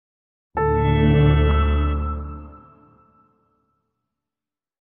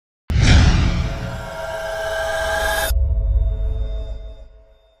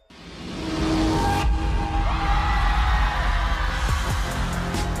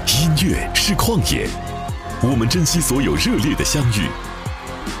音乐是旷野，我们珍惜所有热烈的相遇。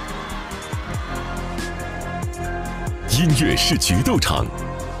音乐是决斗场，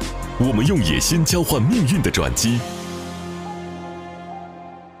我们用野心交换命运的转机。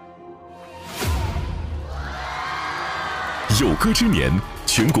有歌之年，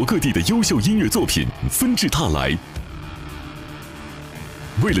全国各地的优秀音乐作品纷至沓来。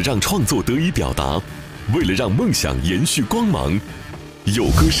为了让创作得以表达，为了让梦想延续光芒，有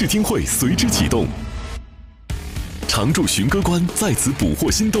歌试听会随之启动。常驻寻歌官在此捕获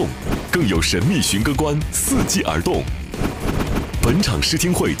心动，更有神秘寻歌官伺机而动。本场试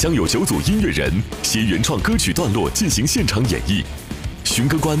听会将有9组音乐人携原创歌曲段落进行现场演绎，寻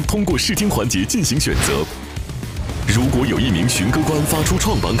歌官通过试听环节进行选择。如果有1名寻歌官发出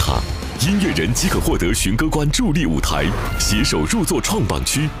创榜卡，音乐人即可获得寻歌官助力舞台，携手入座创榜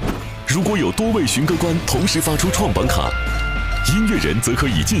区。如果有多位寻歌官同时发出创榜卡，音乐人则可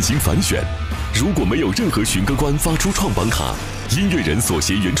以进行反选。如果没有任何寻歌官发出创榜卡，音乐人所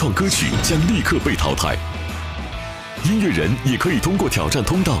携原创歌曲将立刻被淘汰。音乐人也可以通过挑战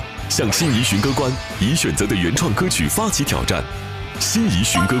通道向心仪寻歌官已选择的原创歌曲发起挑战，心仪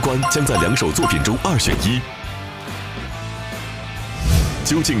寻歌官将在2首作品中2选1。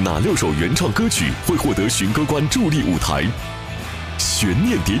究竟哪6首原创歌曲会获得寻歌官助力舞台？悬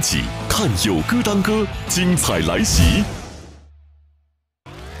念迭起，看有歌当歌，精彩来袭！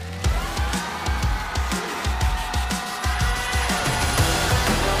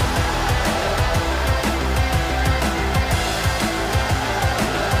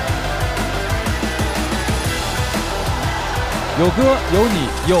有歌有你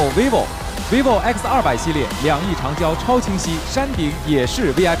有 vivo X200 系列2亿长焦超清晰，山顶也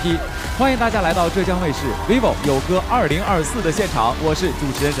是 VIP。欢迎大家来到浙江卫视 vivo 有歌2024的现场，我是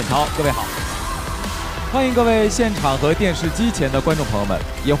主持人沈涛，各位好。欢迎各位现场和电视机前的观众朋友们，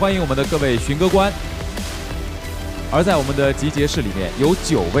也欢迎我们的各位寻歌官。而在我们的集结室里面有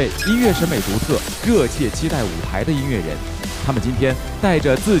9位音乐审美独特、热切期待舞台的音乐人。他们今天带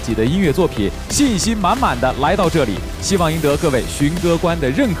着自己的音乐作品，信心满满的来到这里，希望赢得各位寻歌官的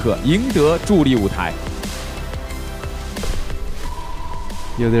认可，赢得助力舞台。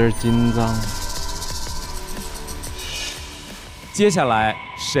有点紧张。接下来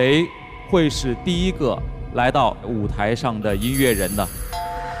谁会是第一个来到舞台上的音乐人呢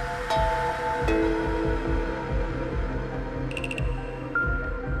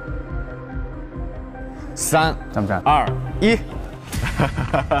？3，站不站？2、1。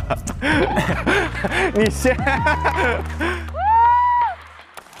你先。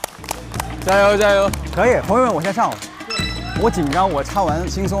加油加油！可以，朋友们，我先上了。我紧张，我唱完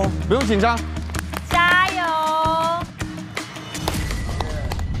轻松。不用紧张。加油！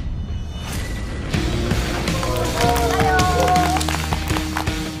加油！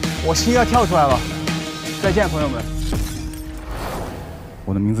我心要跳出来了。再见，朋友们。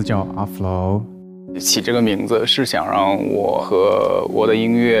我的名字叫阿 Flow。起这个名字是想让我和我的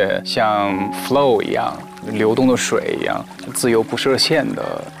音乐像 flow 一样，流动的水一样，自由不设限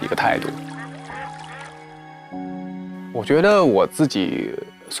的一个态度。我觉得我自己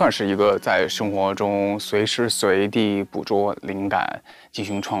算是一个在生活中随时随地捕捉灵感、进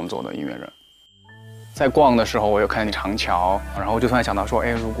行创作的音乐人。在逛的时候，我有看见长桥，然后我就突然想到说，哎，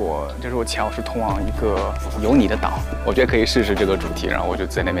如果这座桥是通往一个有你的岛，我觉得可以试试这个主题，然后我就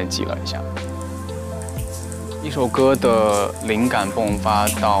在那边记了一下。一首歌的灵感迸发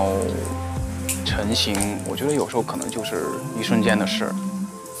到成型，我觉得有时候可能就是一瞬间的事。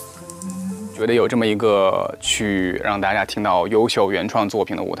觉得有这么一个去让大家听到优秀原创作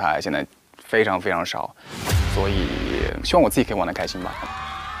品的舞台，现在非常非常少，所以希望我自己可以玩得开心吧。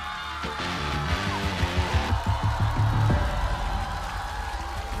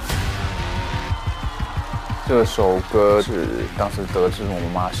这首歌是当时得知我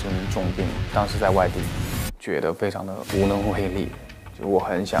妈生重病，当时在外地。觉得非常的无能为力，就我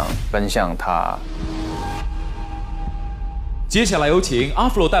很想奔向他。接下来有请阿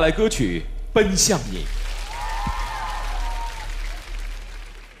弗洛带来歌曲《奔向你》。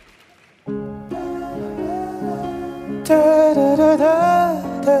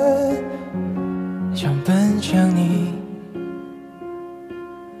想奔向你，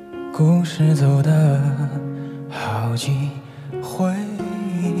故事走得好几回。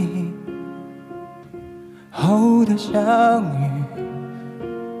后的相遇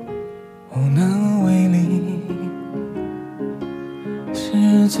无能为力，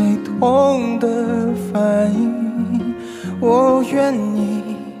是最痛的反应。我愿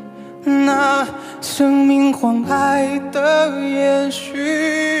意拿生命换爱的延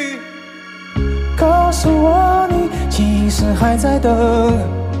续，告诉我你其实还在等，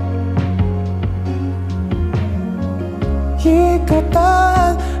一个答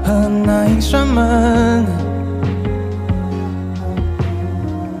案和那一扇门，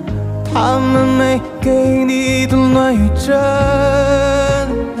他们没给你的乱与真，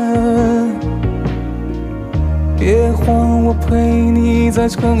别慌，我陪你再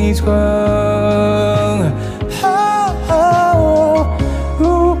撑一撑。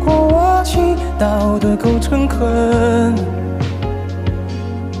如果我祈祷的够诚恳，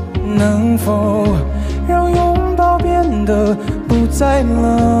能否让拥抱变得不再冷？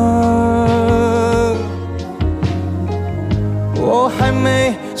我还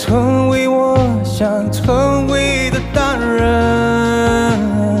没成为我想成为的大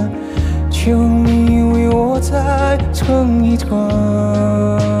人，求你为我再撑一撑。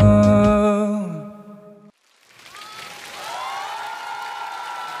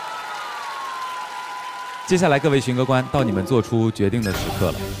接下来，各位寻歌官，到你们做出决定的时刻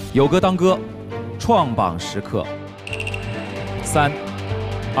了。有歌当歌，创榜时刻。3、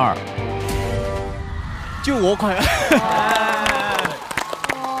2，就我快！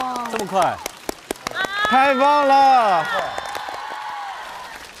这么快，太棒了！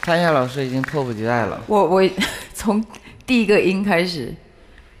蔡健雅老师已经迫不及待了。我从第一个音开始，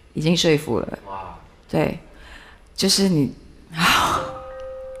已经说服了。哇！对，就是你。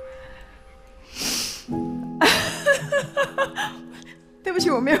对不起，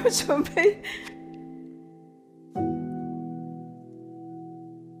我没有准备。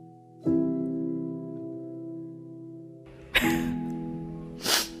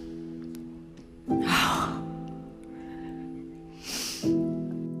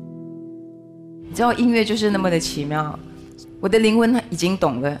你知道音乐就是那么的奇妙，我的灵魂已经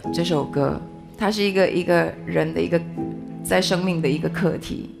懂了这首歌，它是一个人的一个在生命的一个课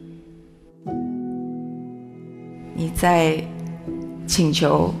题。你在请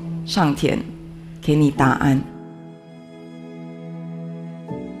求上天给你答案，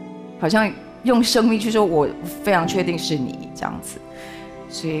好像用生命去说，我非常确定是你这样子，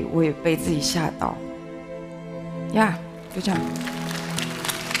所以我也被自己吓到。呀，就这样。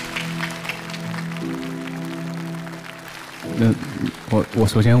那我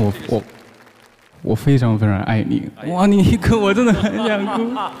首先我非常非常爱你。哇，你一个我真的很想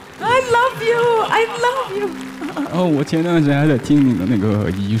哭。I love you, I love you。然后我前段时间还在听你的那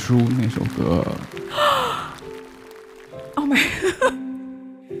个《遗书》那首歌。Oh my god！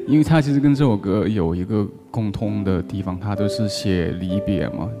 因为它其实跟这首歌有一个共通的地方，它都是写离别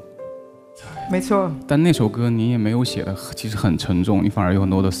嘛。没错。但那首歌你也没有写的其实很沉重，你反而有很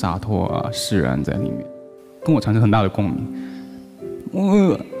多的洒脱啊、释然在里面，跟我产生很大的共鸣。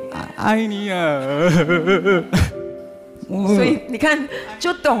我爱你啊！所以你看，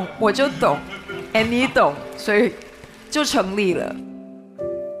就懂，我就懂，哎，你懂，所以就成立了。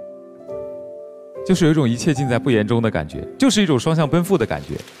就是有一种一切尽在不言中的感觉，就是一种双向奔赴的感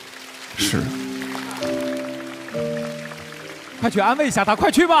觉。是。快去安慰一下他，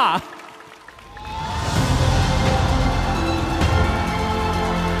快去吧！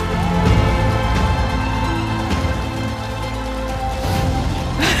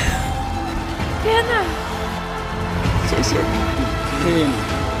天哪！谢谢你，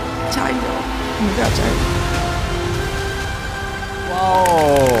加油，你们都要加油！哇哦！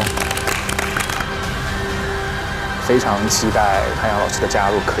非常期待蔡健雅老师的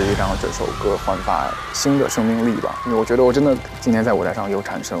加入，可以让这首歌焕发新的生命力吧。因为我觉得我真的今天在舞台上有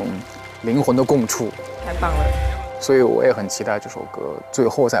产生灵魂的共触，太棒了！所以我也很期待这首歌最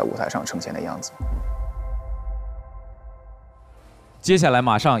后在舞台上呈现的样子。接下来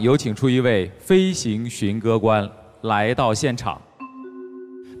马上有请出一位飞行寻歌官来到现场。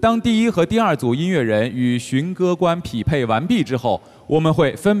当第一和第二组音乐人与寻歌官匹配完毕之后，我们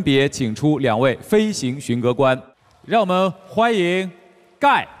会分别请出2位飞行寻歌官，让我们欢迎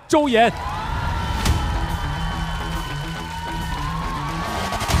盖、周岩。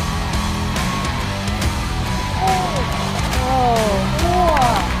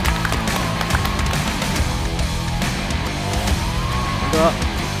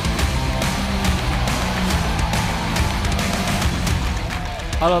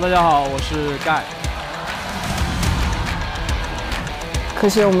Hello， 大家好，我是盖。可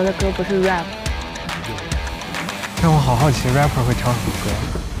是我们的歌不是 rap。让我好好奇 rapper 会唱什么歌。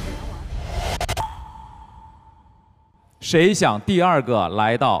谁想第2个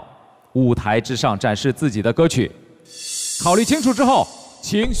来到舞台之上展示自己的歌曲？考虑清楚之后，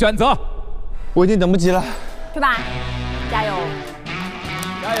请选择。我已经等不及了。去吧，加油！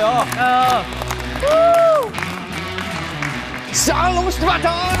加油！降龙十八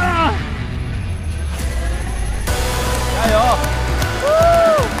掌！加油！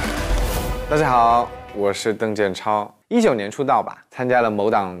大家好，我是邓建超，19年出道吧，参加了某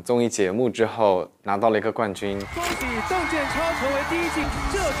档综艺节目之后，拿到了一个冠军。恭喜邓建超成为第1季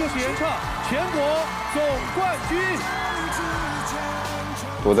这就是原创全国总冠军。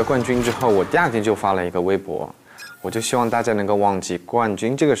夺得冠军之后，我第2天就发了一个微博，我就希望大家能够忘记冠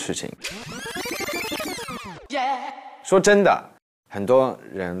军这个事情。说真的，很多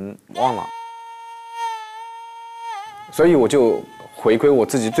人忘了，所以我就回归我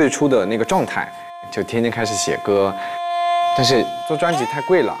自己最初的那个状态，就天天开始写歌，但是做专辑太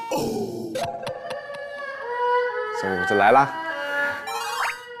贵了，所以我就来啦。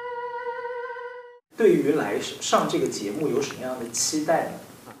对于来上这个节目有什么样的期待呢？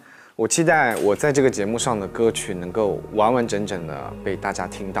我期待我在这个节目上的歌曲能够完完整整的被大家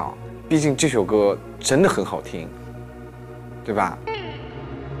听到，毕竟这首歌真的很好听，对吧？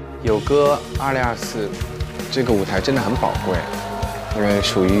有歌2024这个舞台真的很宝贵，因为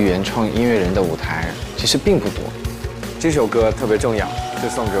属于原创音乐人的舞台其实并不多。这首歌特别重要，是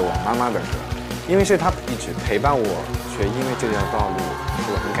送给我妈妈的歌，因为是她一直陪伴我学音乐这条道路，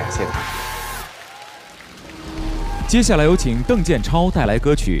我很感谢她。接下来有请邓建超带来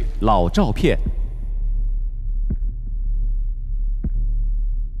歌曲《老照片》。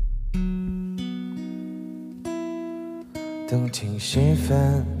动情时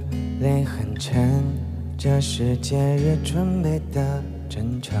分，泪很沉，这是节日准备的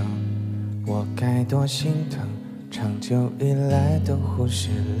真诚。我该多心疼，长久以来都忽视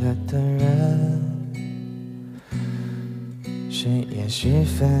了的人。深夜时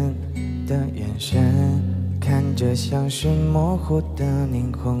分的眼神，看着像是模糊的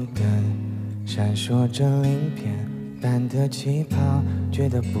霓虹灯，闪烁着鳞片般的气泡，觉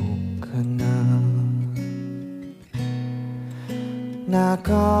得不可能。那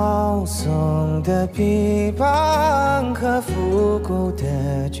高耸的臂膀和复古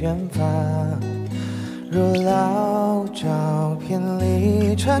的卷发，如老照片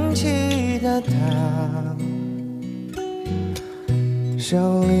里传奇的他，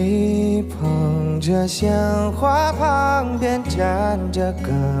手里捧着鲜花，旁边站着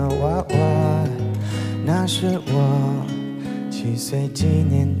个娃娃，那是我7岁纪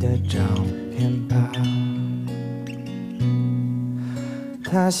念的照片吧。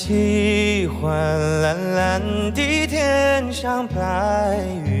他喜欢蓝蓝的天上白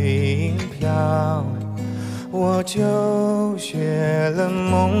云飘，我就学了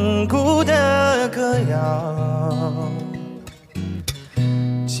蒙古的歌谣，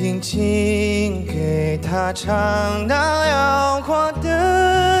轻轻给他唱那辽阔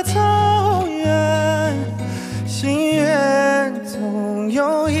的草原，心愿总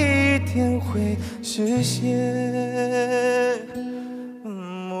有一天会实现。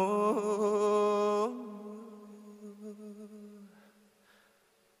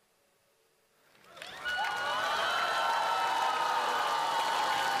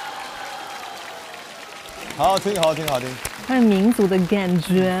好好听，好好听，好好听。它是民族的感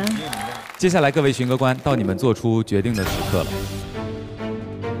觉。接下来，各位巡歌官，到你们做出决定的时刻了。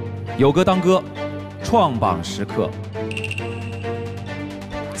有歌当歌，创榜时刻。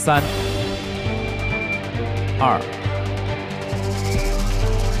3、2、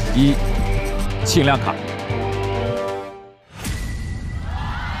1，请亮卡。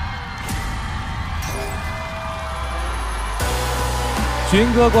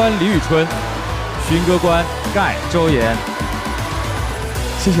巡歌官李宇春。巡歌官盖周岩，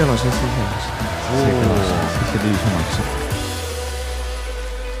谢谢老师，谢谢老师，谢谢老师，谢谢李宇春老师。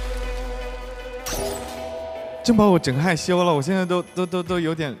真把我整害羞了，我现在都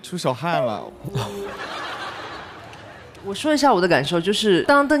有点出手汗了。我说一下我的感受，就是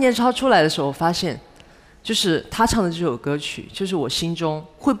当邓建超出来的时候，我发现，就是他唱的这首歌曲，就是我心中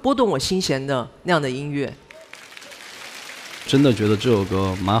会拨动我心弦的那样的音乐。真的觉得这首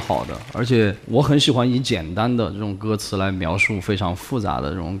歌蛮好的，而且我很喜欢以简单的这种歌词来描述非常复杂的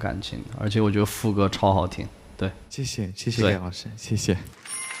这种感情，而且我觉得副歌超好听。对，谢谢盖老师，谢谢。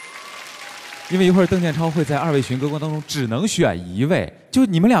因为一会儿邓建超会在2位巡歌官当中只能选1位，就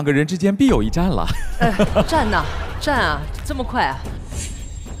你们2个人之间必有一战了。战呐，战啊，这么快啊！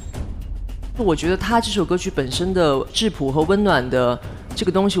我觉得他这首歌曲本身的质朴和温暖的这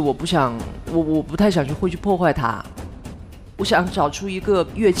个东西，我不太想会去破坏它。我想找出一个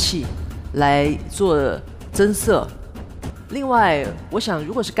乐器来做增色。另外，我想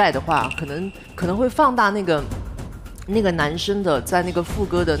如果是盖的话，可能会放大那个男生的在那个副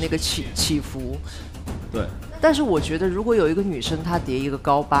歌的那个起伏。对。但是我觉得，如果有一个女生她叠一个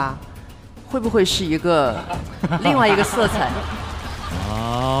高八，会不会是一个另外一个色彩？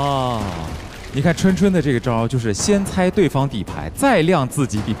哦，你看春春的这个招就是先猜对方底牌，再亮自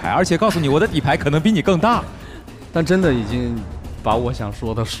己底牌，而且告诉你我的底牌可能比你更大。但真的已经把我想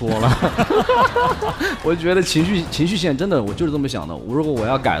说的说了。我觉得情绪线真的，我就是这么想的。如果我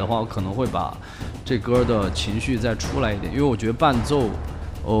要改的话，我可能会把这歌的情绪再出来一点，因为我觉得伴奏，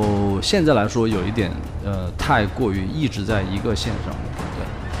现在来说有一点太过于一直在一个线上。对，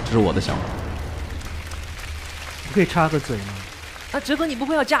这是我的想法。可以插个嘴吗？啊，哲哥，你不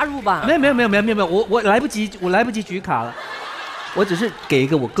会要加入吧？没有，我来不及举卡了。我只是给一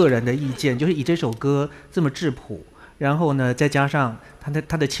个我个人的意见，就是以这首歌这么质朴，然后呢，再加上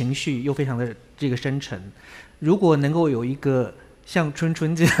他的情绪又非常的这个深沉，如果能够有一个像春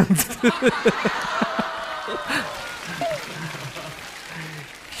春这样子，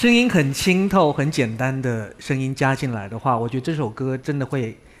声音很清透、很简单的声音加进来的话，我觉得这首歌真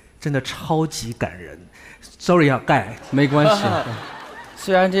的超级感人。Sorry 啊，盖，没关系。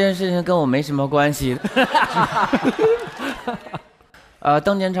虽然这件事情跟我没什么关系。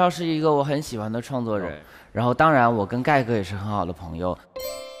邓建超是一个我很喜欢的创作人，然后当然我跟盖哥也是很好的朋友，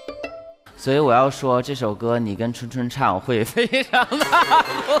所以我要说这首歌你跟春春唱会非常的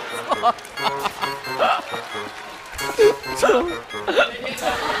不错。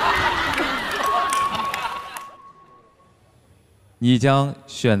你将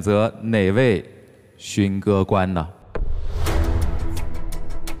选择哪位寻歌官呢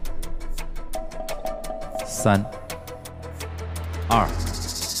？3、2、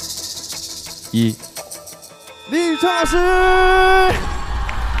1，李宇春老师。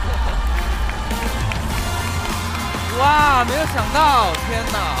哇，没有想到，天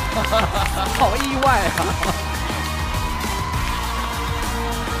哪，好意外啊！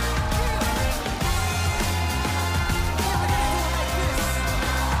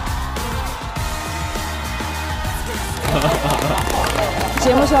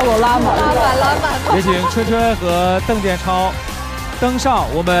节目效果拉满。也请春春和邓建超登上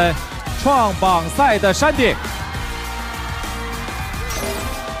我们创榜赛的山顶。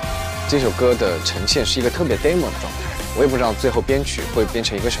这首歌的呈现是一个特别 demo 的状态，我也不知道最后编曲会变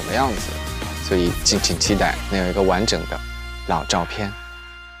成一个什么样子，所以敬请期待能有一个完整的老照片。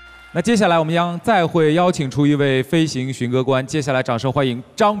那接下来我们将再会邀请出一位飞行寻歌官，接下来掌声欢迎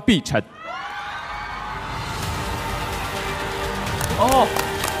张碧晨。哦，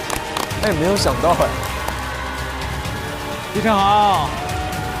哎，没有想到哎，非常好。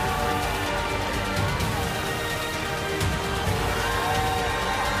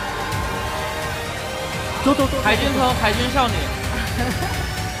走，海军头，海军少女。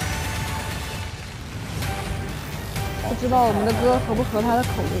不知道我们的歌合不合他的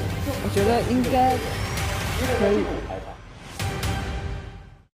口味，我觉得应该可以。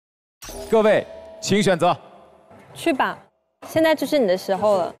各位，请选择。去吧。现在就是你的时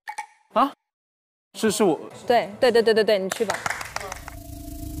候了啊！是我。对，你去吧。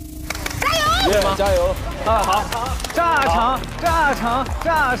加油！加油！啊，好，炸场，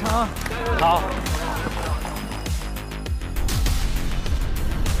好。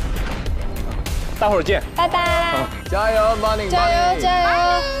待会儿见。拜拜。加油 ，Morning！ 加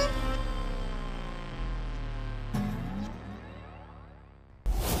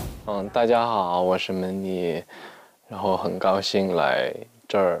油！大家好，我是门尼。然后很高兴来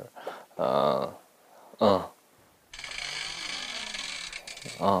这儿，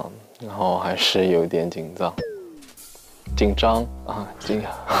然后还是有点紧张啊，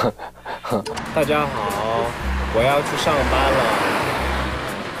大家好，我要去上班了，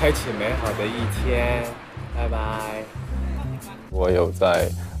开启美好的一天，拜拜。我有在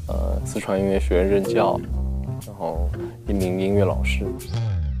四川音乐学院任教，然后一名音乐老师，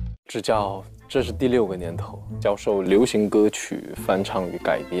支教。这是第6个年头，教授流行歌曲翻唱与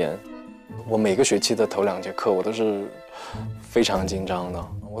改编。我每个学期的头2节课，我都是非常紧张的，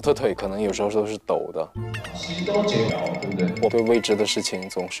我的腿可能有时候都是抖的。对不对？我对未知的事情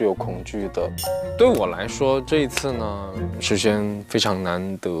总是有恐惧的。对我来说，这一次呢，时间非常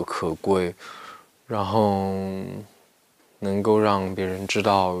难得可贵，然后能够让别人知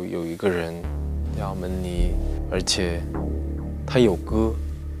道有一个人叫门尼，而且他有歌。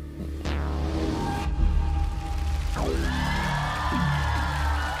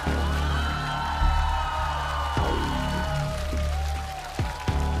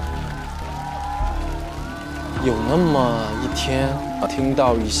有那么一天，听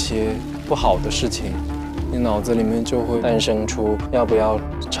到一些不好的事情，你脑子里面就会诞生出要不要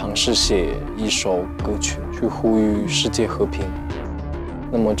尝试写一首歌曲，去呼吁世界和平。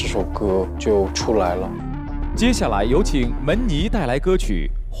那么这首歌就出来了。接下来有请门尼带来歌曲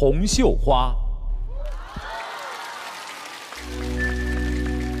《红袖花》。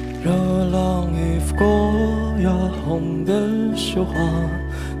热浪红的绣花，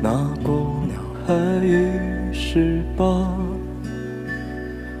那姑娘还18，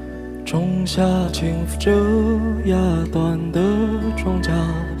仲夏轻拂着压断的庄稼，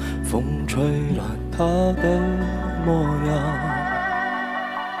风吹乱她的模样。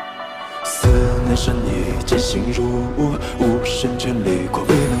思念深意，渐行入雾，无声千里，快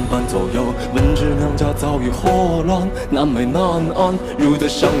未能伴左右。问知娘家早已祸乱，难寐难安，如得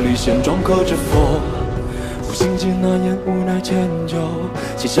乡里现状可知否？无心机难言，无奈迁就，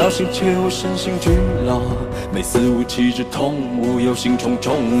且小心且无身心俱劳。每思无期之痛，无忧心忡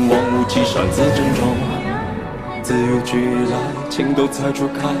忡，望无岐山自珍重。自有俱来，情窦才初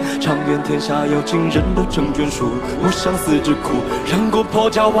开，常愿天下有情人的成眷属，无相思之苦，人过破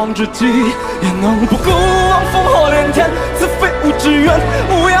家亡之际，也能不顾望烽火连天，自非吾之愿，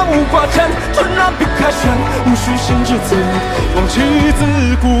无恙无挂牵，春暖必凯旋，无虚心之词，望妻自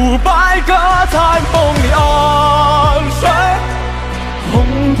古白鸽在梦里安睡，红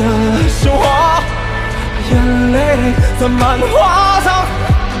的绣花，眼泪攒满花葬，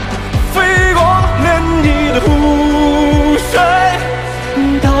飞过涟漪的湖水，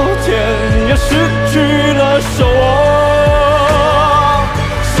到天也失去了守望，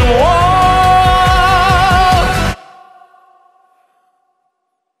守望。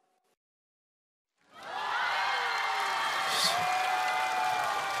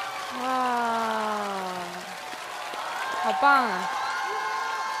哇，好棒啊！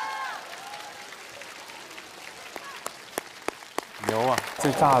牛啊，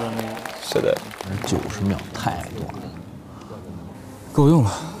最大的那个。是的，90秒太短了，够用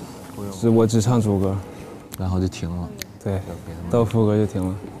了。我只唱主歌，然后就停了。对，到副歌就停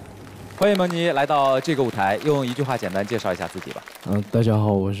了。欢迎蒙尼来到这个舞台，用一句话简单介绍一下自己吧。大家好，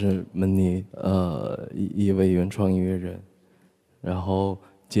我是蒙尼，一位原创音乐人，然后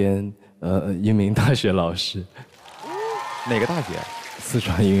兼一名大学老师。哪个大学？四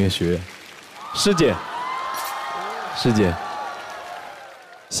川音乐学院。师姐。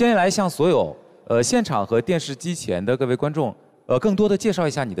先来向所有现场和电视机前的各位观众，更多的介绍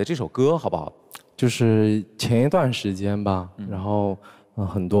一下你的这首歌，好不好？就是前一段时间吧，然后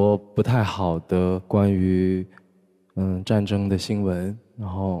很多不太好的关于战争的新闻，然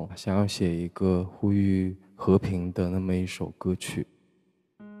后想要写一个呼吁和平的那么一首歌曲。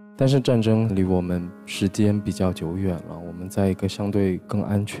但是战争离我们时间比较久远了，我们在一个相对更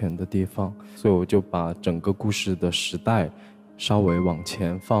安全的地方，所以我就把整个故事的时代稍微往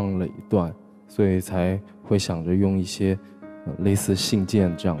前放了一段，所以才会想着用一些类似信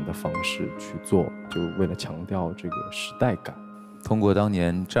件这样的方式去做，就为了强调这个时代感。通过当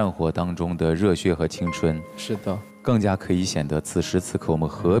年战火当中的热血和青春，是的，更加可以显得此时此刻我们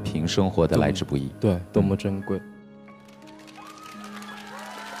和平生活的来之不易。对，多么珍贵。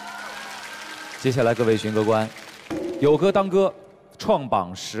接下来各位寻歌官，有歌当歌，创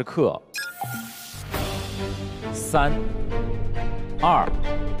榜时刻，3、2、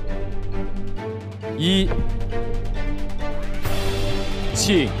1，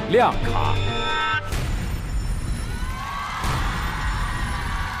请亮卡。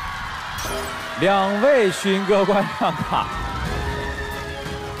2位寻歌官亮卡。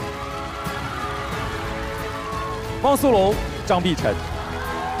汪苏泷、张碧晨。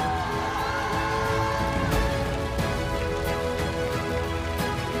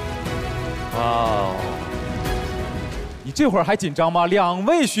哇哦！你这会儿还紧张吗？2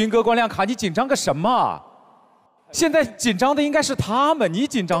位寻歌官亮卡，你紧张个什么？现在紧张的应该是他们，你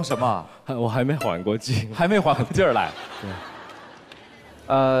紧张什么？我还没缓过劲，还没缓过劲儿来。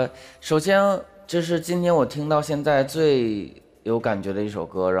对。首先这是今天我听到现在最有感觉的一首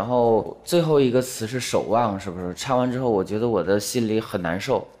歌，然后最后一个词是守望，是不是？唱完之后，我觉得我的心里很难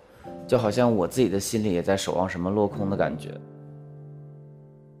受，就好像我自己的心里也在守望什么落空的感觉。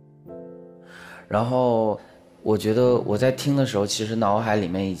然后我觉得我在听的时候，其实脑海里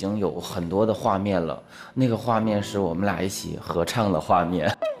面已经有很多的画面了，那个画面是我们俩一起合唱的画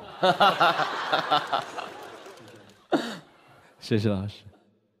面。谢谢老师。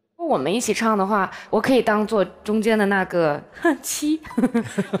我们一起唱的话，我可以当做中间的那个7，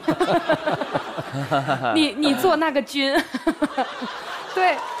你做那个军，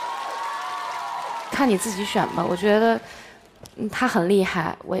对，看你自己选吧。我觉得他很厉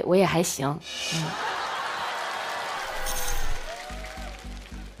害，我也还行。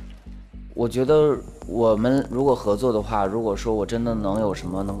我觉得我们如果合作的话，如果说我真的能有什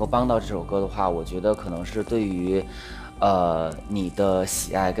么能够帮到这首歌的话，我觉得可能是对于你的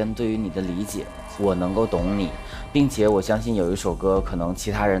喜爱跟对于你的理解，我能够懂你，并且我相信有一首歌可能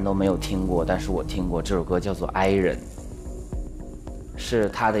其他人都没有听过，但是我听过，这首歌叫做《哀人》，是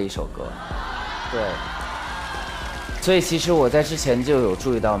他的一首歌。对，所以其实我在之前就有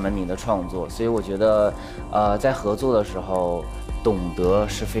注意到门宁的创作，所以我觉得，在合作的时候，懂得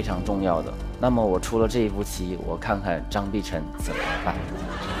是非常重要的。那么我出了这一步棋，我看看张碧晨怎么办。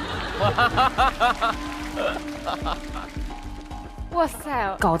哇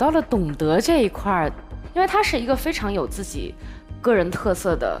塞，搞到了懂得这一块儿，因为他是一个非常有自己个人特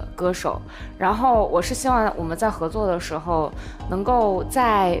色的歌手，然后我是希望我们在合作的时候，能够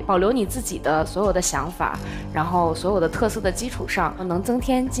在保留你自己的所有的想法，然后所有的特色的基础上，能增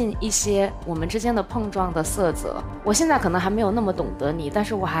添进一些我们之间的碰撞的色泽。我现在可能还没有那么懂得你，但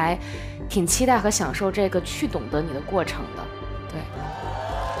是我还挺期待和享受这个去懂得你的过程的。对。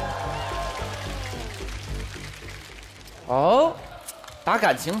哦，打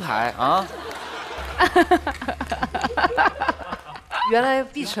感情牌啊！原来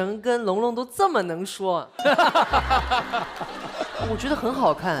碧晨跟龙龙都这么能说，我觉得很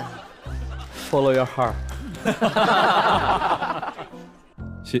好看。Follow your heart 。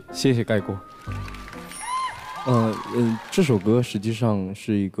谢谢盖过。这首歌实际上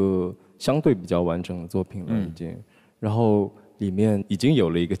是一个相对比较完整的作品了，已经，然后里面已经有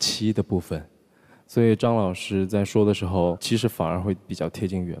了一个7的部分，所以张老师在说的时候，其实反而会比较贴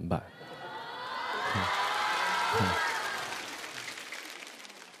近原版。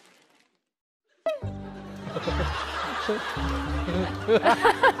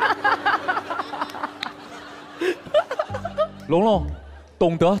龙龙，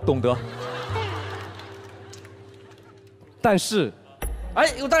懂得。但是，哎，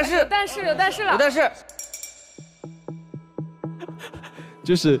有但是，有但是了，有但是，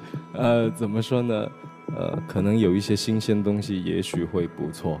就是怎么说呢？可能有一些新鲜东西，也许会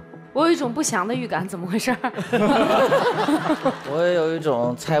不错。我有一种不祥的预感，怎么回事？我也有一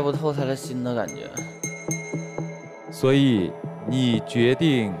种猜不透他的心的感觉。所以你决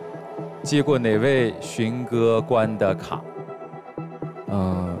定接过哪位寻歌官的卡？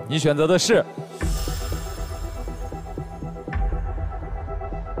你选择的是。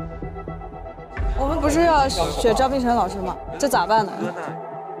我们不是要选张碧晨老师吗？这咋办呢？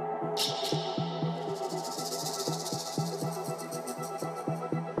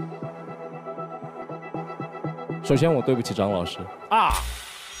首先，我对不起张老师啊，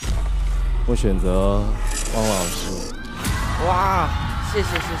我选择汪老师。哇，谢谢。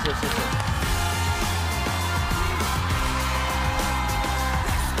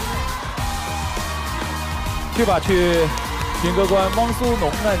去吧，去寻歌官汪苏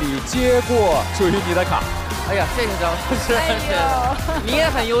泷那里接过属于你的卡。哎呀，谢谢张老师，你也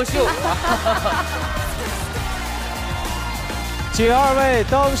很优秀。请2位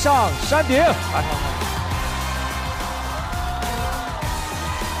登上山顶。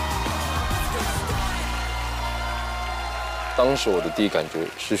当时我的第一感觉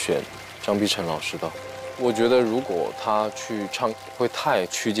是选张碧晨老师的，我觉得如果他去唱会太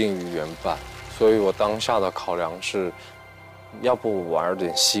趋近于原版，所以我当下的考量是，要不玩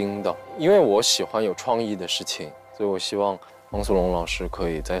点新的，因为我喜欢有创意的事情，所以我希望汪苏泷老师可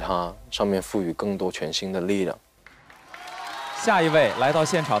以在它上面赋予更多全新的力量。下一位来到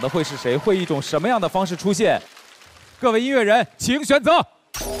现场的会是谁？会以一种什么样的方式出现？各位音乐人，请选择。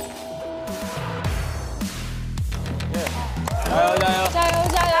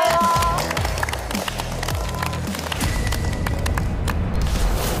加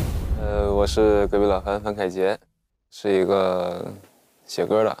油！我是隔壁老樊樊凯杰，是一个写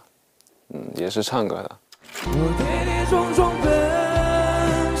歌的，也是唱歌的。我对你种种奔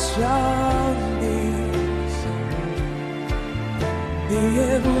向你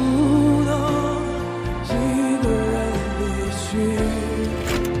也不能一个人离去。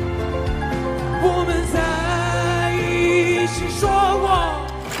我们在一起说过。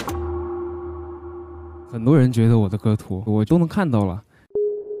很多人觉得我的歌图我都能看到了。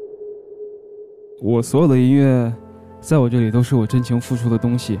我所有的音乐，在我这里都是我真情付出的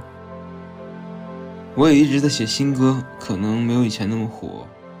东西。我也一直在写新歌，可能没有以前那么火。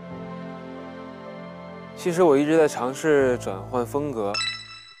其实我一直在尝试转换风格，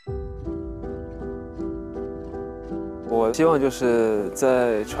我希望就是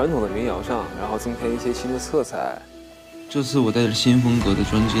在传统的民谣上，然后增添一些新的色彩。这次我带着新风格的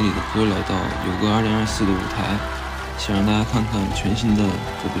专辑里的歌来到有歌2024的舞台，想让大家看看全新的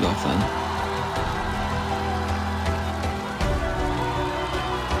隔壁老樊。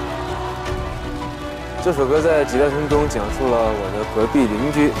这首歌在吉他声中讲述了我的隔壁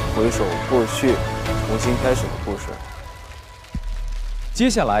邻居回首过去，重新开始的故事。接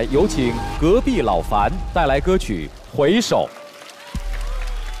下来有请隔壁老樊带来歌曲《回首》。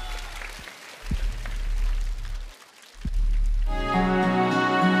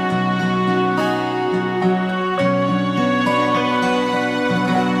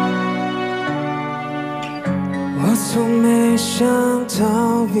从没想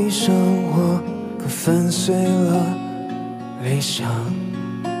逃避生活，可粉碎了理想。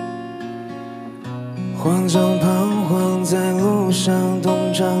慌张彷徨在路上，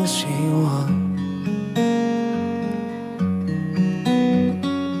东张西望。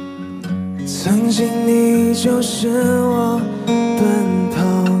曾经你就是我奔跑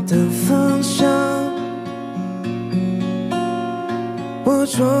的方向，我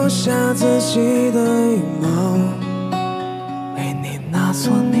捉下自己的羽毛，为你拿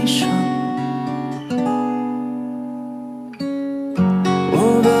作昵称。我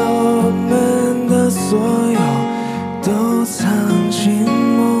把我们的所有都藏进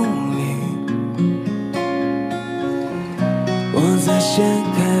梦里，我在掀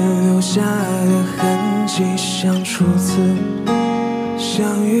开留下的痕迹，像初次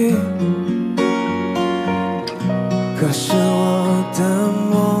相遇。可是我的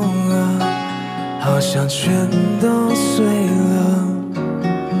梦啊，好像全都碎了，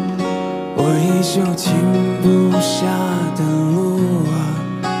我依旧停不下的路啊，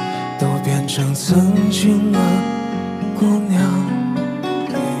都变成曾经的姑娘。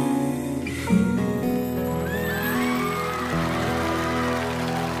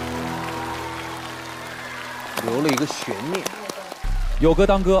留了一个悬念。有歌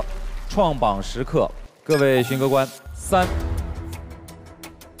当歌，创榜时刻，各位巡歌官，3、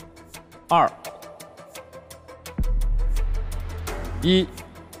2、1，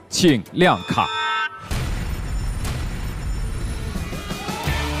请亮卡。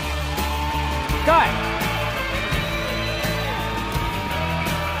盖。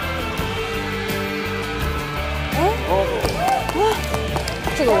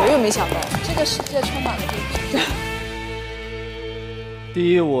这个我又没想到，这个世界充满了这个。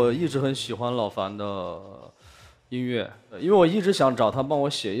第一，我一直很喜欢老樊的音乐，因为我一直想找他帮我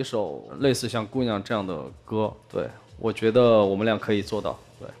写一首类似像《姑娘》这样的歌。对，我觉得我们俩可以做到。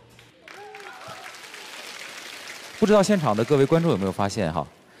对。不知道现场的各位观众有没有发现哈，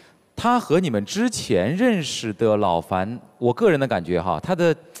他和你们之前认识的老樊，我个人的感觉哈，他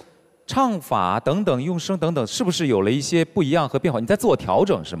的唱法等等、用声等等，是不是有了一些不一样和变化？你在自我调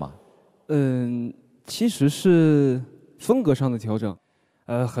整是吗？其实是风格上的调整。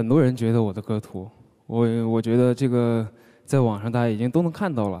很多人觉得我的歌土，我觉得这个在网上大家已经都能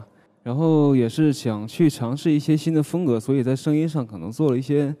看到了。然后也是想去尝试一些新的风格，所以在声音上可能做了一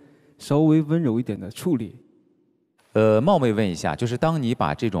些稍微温柔一点的处理。冒昧问一下，就是当你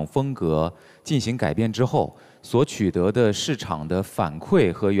把这种风格进行改变之后，所取得的市场的反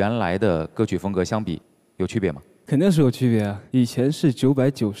馈和原来的歌曲风格相比，有区别吗？肯定是有区别啊！以前是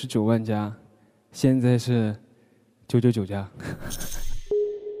999万加，现在是999加。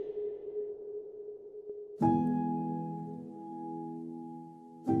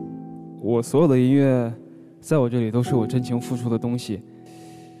我所有的音乐，在我这里都是我真情付出的东西。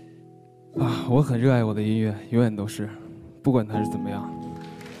啊，我很热爱我的音乐，永远都是，不管它是怎么样。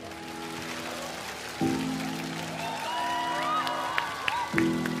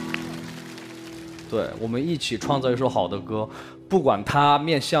对，我们一起创造一首好的歌，不管它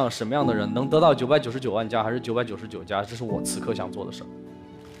面向什么样的人，能得到999万加还是999加，这是我此刻想做的事儿。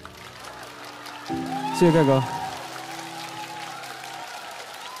谢谢盖哥。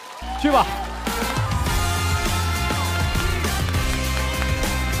去吧。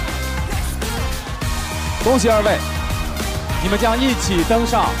恭喜二位，你们将一起登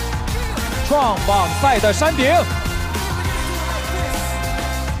上创榜赛的山顶。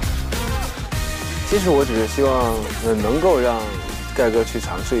其实我只是希望能够让盖哥去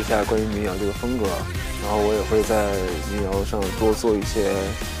尝试一下关于民谣这个风格，然后我也会在民谣上多做一些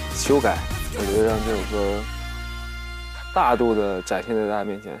修改，我觉得让这首歌大度的展现在大家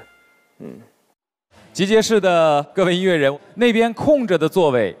面前。集结室的各位音乐人，那边空着的座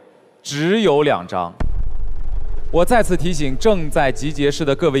位只有2张。我再次提醒正在集结室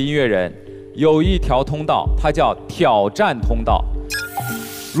的各位音乐人，有一条通道，它叫挑战通道。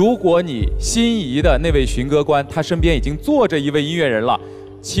如果你心仪的那位巡歌官，他身边已经坐着一位音乐人了，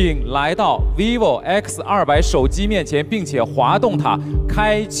请来到 vivo X200手机面前，并且滑动它，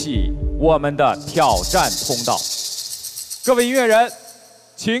开启我们的挑战通道。各位音乐人，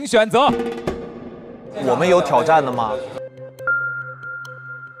请选择。我们有挑战的吗？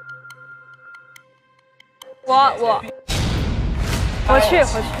我去。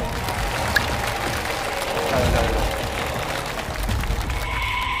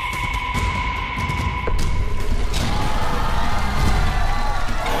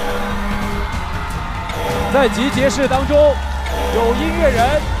在集结室当中，有音乐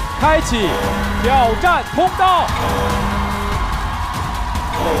人开启挑战通道。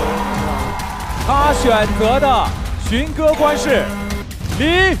他选择的寻歌官是李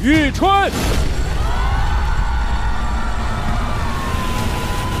宇春。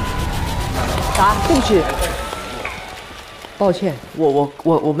啊，对不起，抱歉，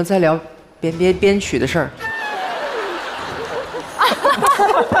我们在聊编曲的事儿。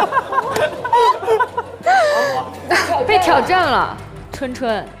被挑战了，春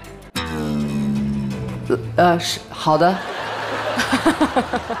春。是好的。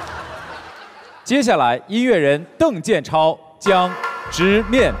接下来，音乐人邓建超将直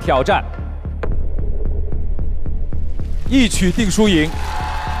面挑战，一曲定输赢。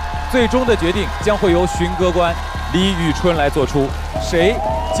最终的决定将会由寻歌官李宇春来做出，谁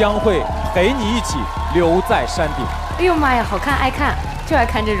将会陪你一起留在山顶？哎呦妈呀，好看，爱看，就爱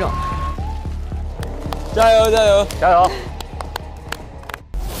看这种。加油加油加油！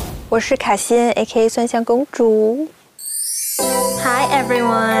我是卡欣 ，A.K.A 蒜香公主。Hi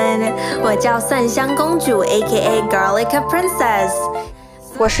everyone， 我叫蒜香公主 ，A.K.A Garlic Princess。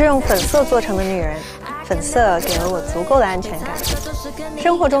我是用粉色做成的女人，粉色给了我足够的安全感。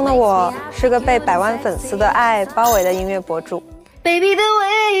生活中的我是个被100万粉丝的爱包围的音乐博主。Baby, the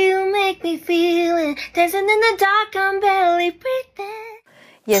way you make me feel it, dancing in the dark, I'm barely breathing。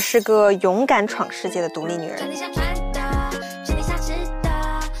也是个勇敢闯世界的独立女人。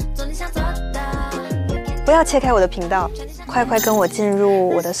不要切开我的频道，快快跟我进入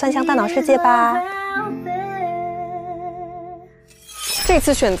我的蒜香大脑世界吧。这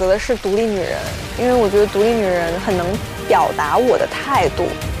次选择的是独立女人，因为我觉得独立女人很能表达我的态度，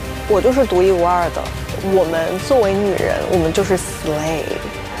我就是独一无二的。我们作为女人，我们就是 slave。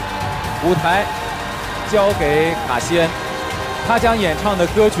舞台交给卡西恩，她将演唱的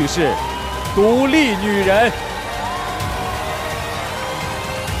歌曲是《独立女人》。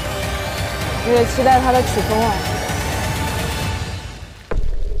我也期待她的曲风啊。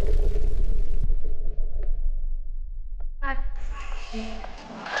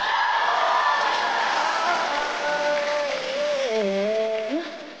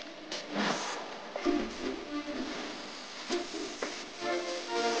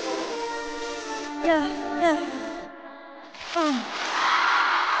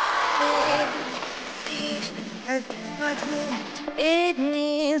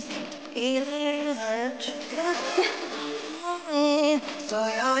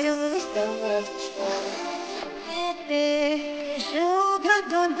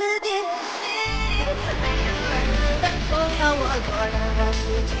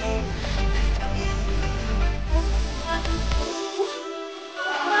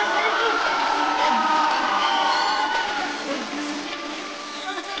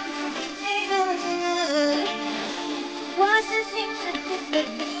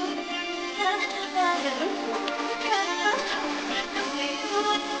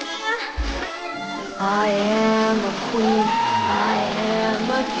I am a queen, I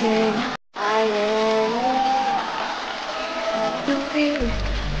am a king, I am the queen.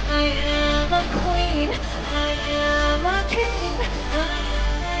 I am a queen, I am a king.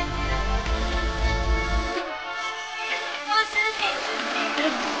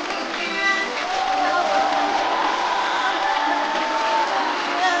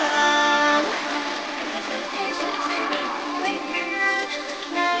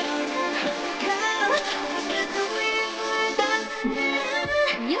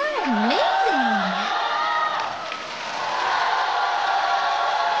 You're amazing.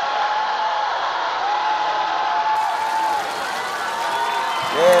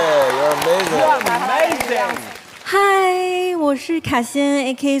 Yeah, you're amazing. You're amazing. 嗨，我是卡欣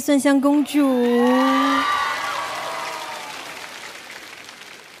 ，A.K.A 蒜香公主。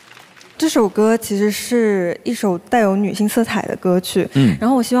这首歌其实是一首带有女性色彩的歌曲，然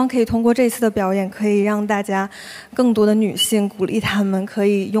后我希望可以通过这次的表演，可以让大家更多的女性鼓励她们可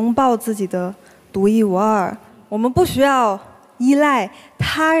以拥抱自己的独一无二。我们不需要依赖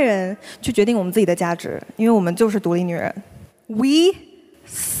他人去决定我们自己的价值，因为我们就是独立女人。We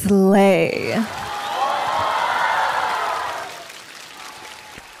slay。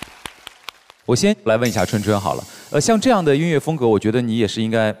我先来问一下春春好了，像这样的音乐风格，我觉得你也是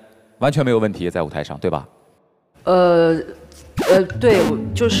应该完全没有问题在舞台上，对吧？对，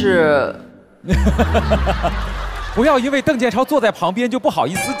就是。不要因为邓建超坐在旁边就不好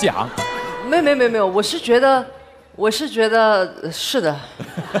意思讲。没有，我是觉得是的。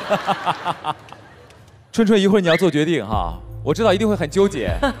春春，一会儿你要做决定哈，我知道一定会很纠结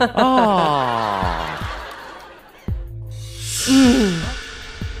啊。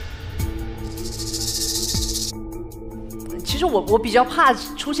其实我比较怕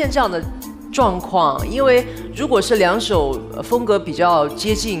出现这样的状况，因为如果是2首风格比较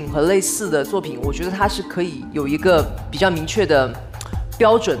接近和类似的作品，我觉得它是可以有一个比较明确的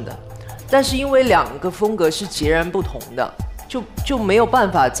标准的。但是因为2个风格是截然不同的，就没有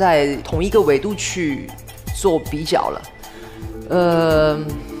办法在同一个维度去做比较了。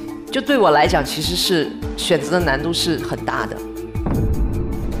就对我来讲，其实是选择的难度是很大的。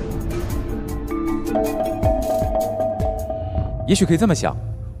也许可以这么想，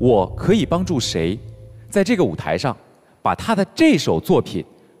我可以帮助谁，在这个舞台上，把他的这首作品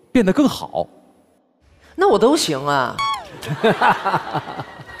变得更好。那我都行啊。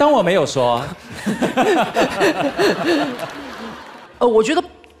当我没有说。我觉得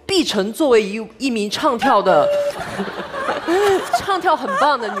碧晨作为一名唱跳很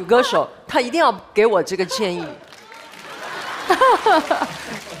棒的女歌手，她一定要给我这个建议。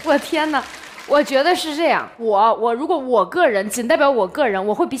我天哪！我觉得是这样，我如果我个人仅代表我个人，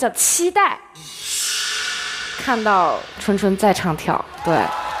我会比较期待看到春春再唱跳，对，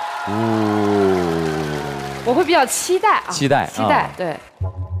我会比较期待啊，期待，对。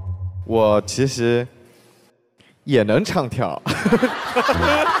我其实也能唱跳。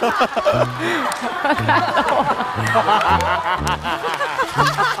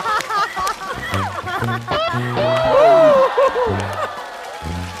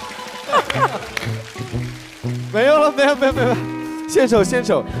没有了，没有，献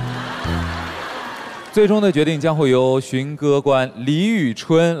丑。最终的决定将会由寻歌官李宇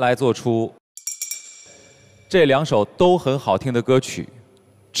春来做出。这2首都很好听的歌曲，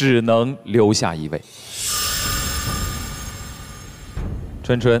只能留下一位。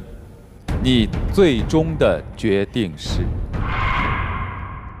春春，你最终的决定是？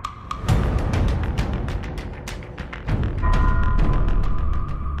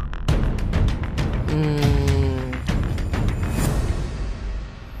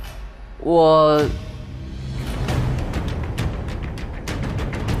我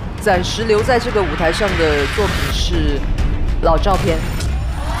暂时留在这个舞台上的作品是老照片。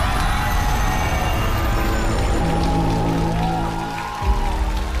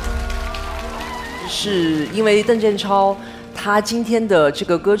是因为邓建超他今天的这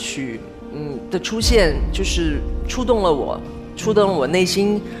个歌曲，的出现就是触动了我内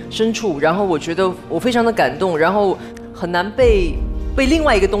心深处，然后我觉得我非常的感动，然后很难被另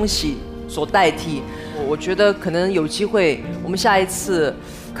外一个东西所代替。我觉得可能有机会，我们下一次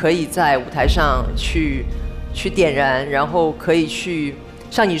可以在舞台上去点燃，然后可以去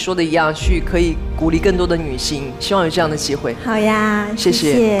像你说的一样，可以鼓励更多的女性，希望有这样的机会。好呀，谢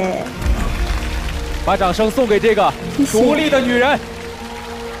谢。把掌声送给这个独立的女人。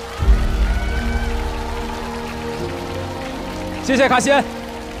谢谢卡西。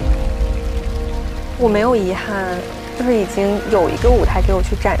我没有遗憾，就是已经有一个舞台给我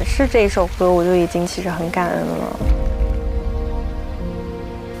去展示这首歌，我就已经其实很感恩了。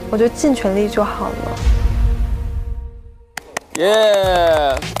我就尽全力就好了。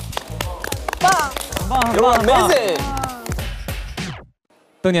耶！棒！很棒 ，amazing！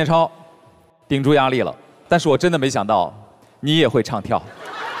 邓建超顶住压力了，但是我真的没想到你也会唱跳。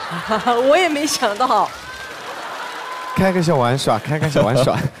我也没想到。开个小玩耍。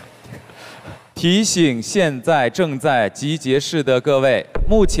提醒现在正在集结室的各位，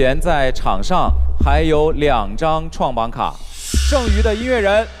目前在场上还有2张创榜卡，剩余的音乐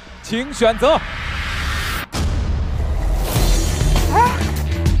人请选择。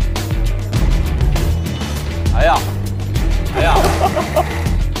哎呀！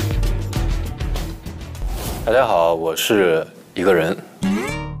大家好，我是一个人。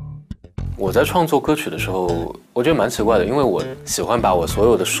我在创作歌曲的时候，我觉得蛮奇怪的，因为我喜欢把我所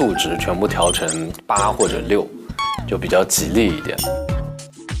有的数值全部调成8或者6，就比较吉利一点。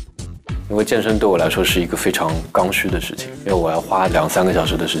因为健身对我来说是一个非常刚需的事情，因为我要花2-3个小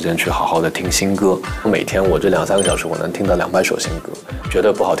时的时间去好好的听新歌。每天我这2-3个小时，我能听到200首新歌，觉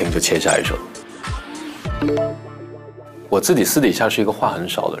得不好听就切下一首。我自己私底下是一个话很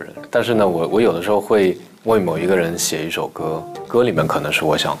少的人，但是呢，我有的时候会为某一个人写一首歌，歌里面可能是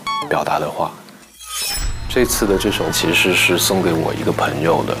我想表达的话。这次的这首其实是送给我一个朋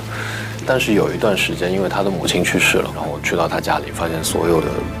友的，但是有一段时间，因为他的母亲去世了，然后我去到他家里，发现所有的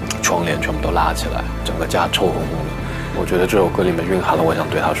窗帘全部都拉起来，整个家臭烘烘的。我觉得这首歌里面蕴含了我想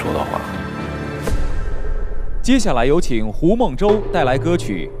对他说的话。接下来有请胡梦舟带来歌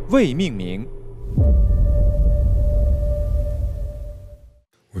曲《未命名》。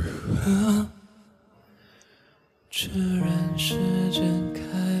为何这人世间开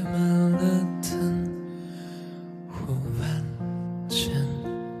满了灯火万千？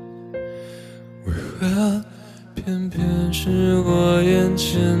为何偏偏是我眼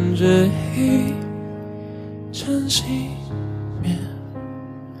前这一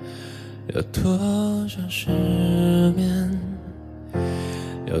有多少失眠，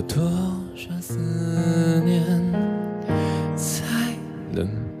有多少思念，才能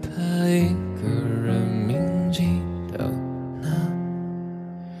把一个人铭记到那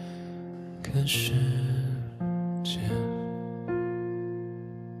个世界。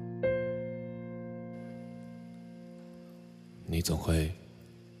你总会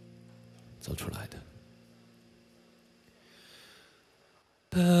走出来的。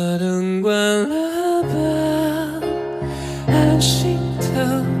把灯关了吧，安心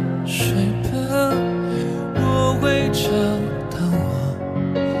的睡吧，我会找到我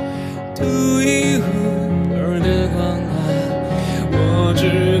独一无二的光啊！我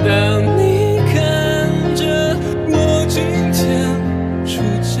知道你看着我今天出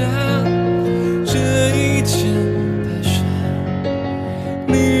嫁这一件白纱，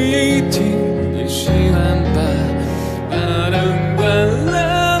你一定也喜欢吧？把灯关了。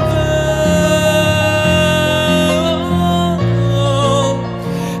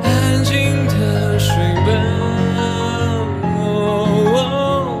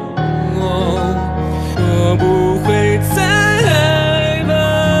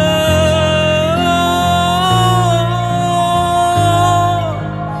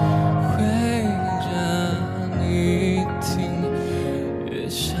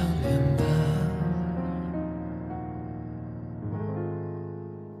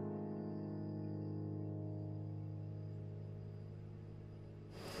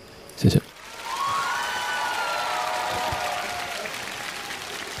谢谢。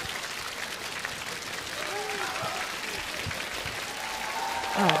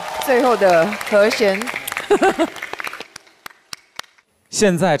最后的和弦。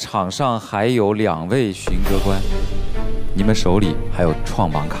现在场上还有2位寻歌官，你们手里还有创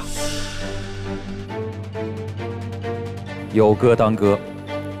榜卡。有歌当歌，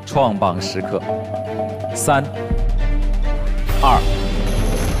创榜时刻，3、2、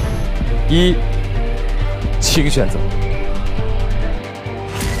1，请选择。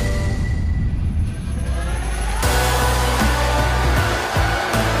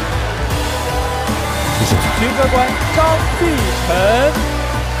谢谢。寻歌官张碧晨，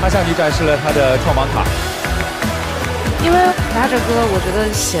他向你展示了他的创榜卡。因为他这歌我觉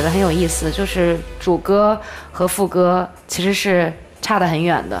得写的很有意思，就是主歌和副歌其实是差得很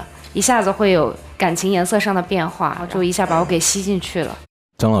远的，一下子会有感情颜色上的变化，就一下把我给吸进去了。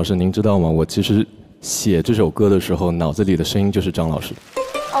张老师，您知道吗？我其实写这首歌的时候，脑子里的声音就是张老师。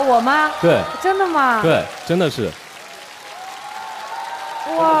哦，我吗？对。真的吗？对，真的是。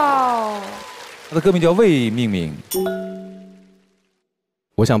哇哦！他的歌名叫《未命名》。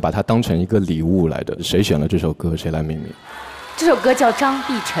我想把它当成一个礼物来的，谁选了这首歌，谁来命名。这首歌叫张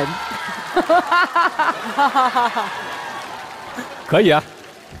碧晨。可以啊。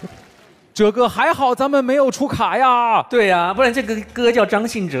哲哥还好，咱们没有出卡呀。对呀，不然这个歌叫张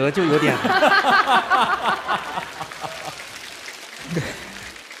信哲就有点。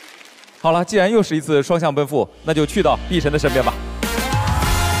好了，既然又是一次双向奔赴，那就去到碧晨的身边吧。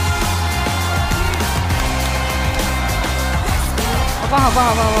好棒，好棒，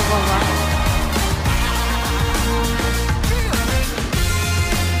好棒，好棒，好棒！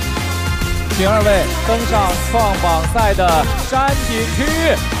请2位登上创榜赛的山顶区。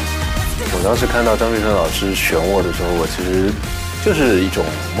我当时看到张碧晨老师选我的时候，我其实就是一种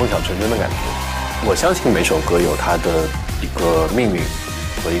梦想成真的感觉。我相信每首歌有它的一个命运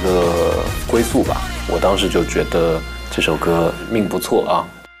和一个归宿吧。我当时就觉得这首歌命不错啊。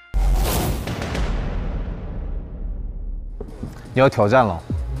你要挑战了。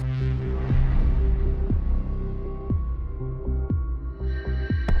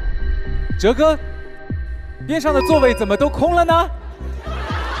哲哥，边上的座位怎么都空了呢？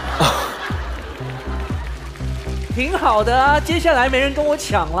挺好的啊，接下来没人跟我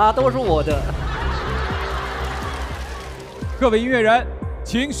抢了，都是我的。各位音乐人，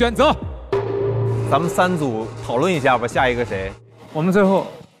请选择。咱们3组讨论一下吧，下一个谁？我们最后，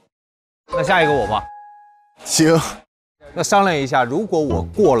那下一个我吧。行。那商量一下，如果我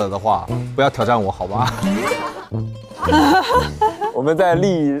过了的话，不要挑战我，好吧？我们在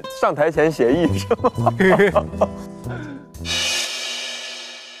上台前协议是吗？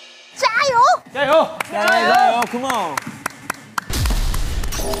加油！加油！加油 ！Come on！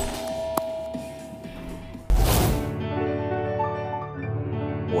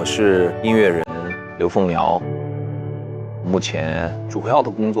 我是音乐人刘凤辽，目前主要的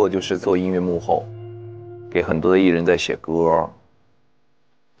工作就是做音乐幕后，给很多的艺人在写歌，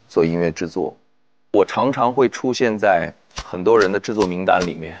做音乐制作。我常常会出现在很多人的制作名单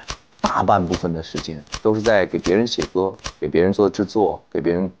里面，大半部分的时间都是在给别人写歌，给别人做制作，给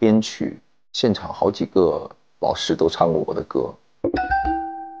别人编曲，现场好几个老师都唱过我的歌，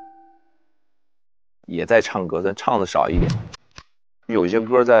也在唱歌，但唱的少一点。有些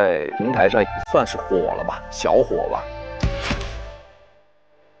歌在平台上算是火了吧，小火吧。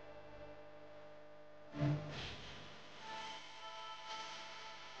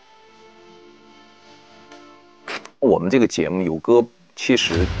我们这个节目有歌，其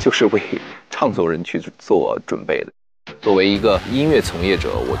实就是为唱作人去做准备的。作为一个音乐从业者，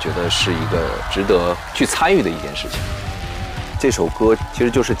我觉得是一个值得去参与的一件事情。这首歌其实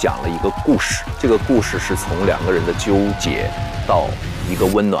就是讲了一个故事，这个故事是从两个人的纠结到一个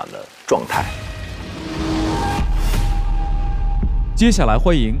温暖的状态。接下来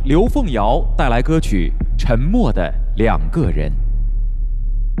欢迎刘凤瑶带来歌曲《沉默的两个人》。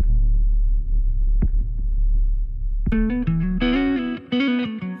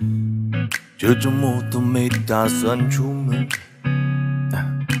这周末都没打算出门，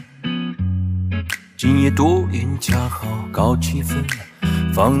今夜多点恰好搞气氛，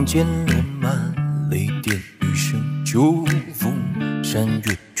房间落满雷电雨声，秋风扇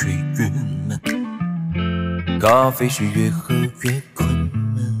越吹越闷，咖啡是越喝越困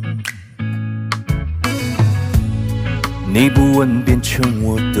闷。你不问变成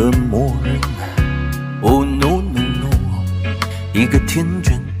我的默认， Oh no no no， 一个天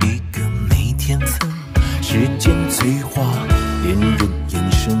真天分，时间催化恋人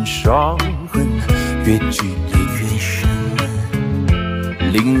眼神伤痕，越剧烈越深，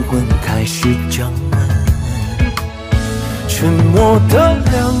灵魂开始降温。沉默的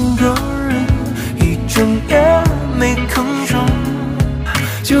两个人，一整夜没吭声，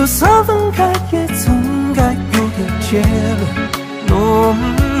就算分开也总该有个结论。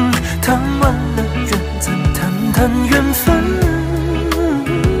谈完了缘怎谈谈缘分？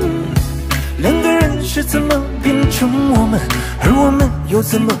两个人是怎么变成我们，而我们又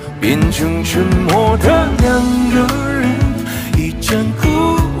怎么变成沉默的两个人？一盏孤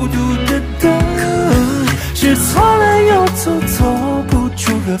独的灯，是错了又走，走不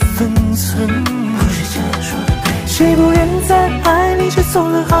出个分寸。谁不愿在爱里是做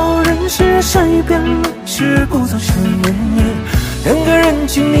了好人，是善意变了，是故作沉闷。两个人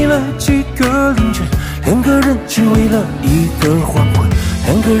经历了几个凌晨，两个人只为了一个黄昏，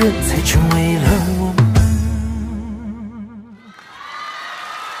两个人才成为了我们。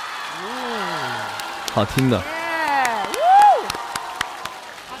好听的，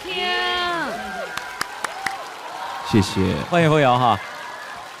好听。谢谢，欢迎凤瑶哈。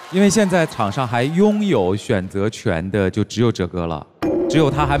因为现在场上还拥有选择权的就只有哲哥了，只有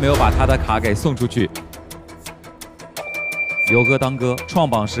他还没有把他的卡给送出去。有歌当歌，创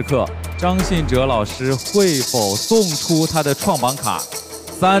榜时刻，张信哲老师会否送出他的创榜卡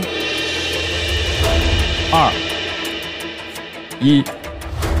？3、2、1，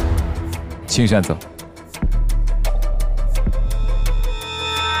请选择。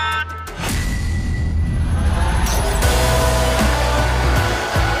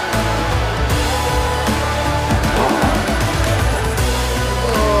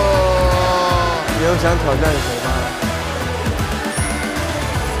你有想挑战谁吗？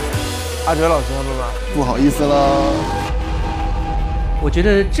阿哲老师他们吗？不好意思了。我觉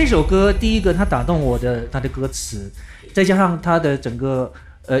得这首歌，第一个它打动我的，它的歌词，再加上它的整个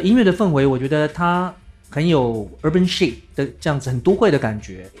音乐的氛围，我觉得它很有 urban chic 的这样子很都会的感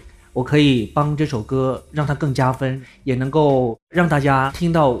觉。我可以帮这首歌让它更加分，也能够让大家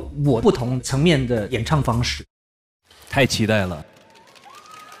听到我不同层面的演唱方式。太期待了。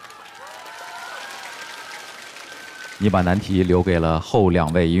你把难题留给了后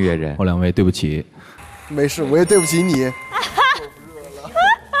2位音乐人，后2位对不起。没事，我也对不起你。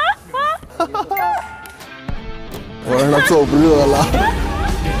我让他坐不热了。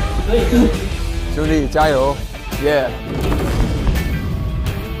兄弟加油，耶！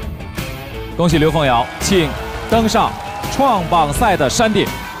恭喜刘凤瑶，请登上创榜赛的山顶。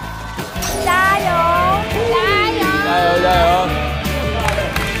加油！加油！加油！加油！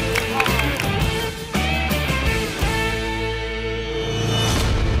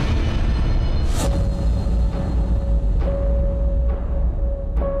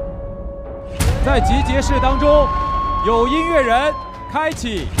在集结室当中，有音乐人开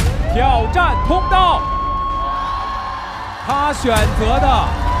启挑战通道，他选择的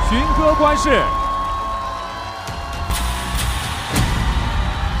寻歌官是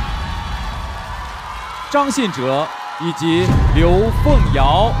张信哲以及刘凤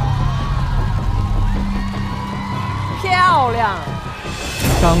瑶。漂亮！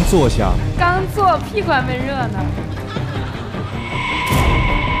刚坐下，刚坐，屁股还没热呢。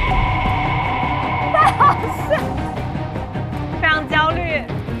太好笑，非常焦虑，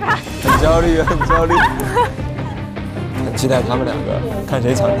很焦虑，很焦虑，很期待他们两个看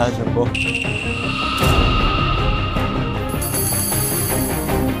谁抢他的成功。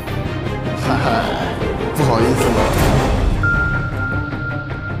嗨，不好意思了，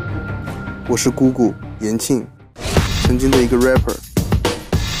我是姑姑延庆，曾经的一个 rapper。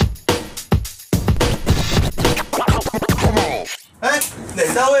哎，哪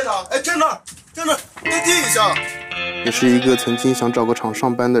单位的？哎，在那儿，在那儿，电梯一下。也是一个曾经想找个厂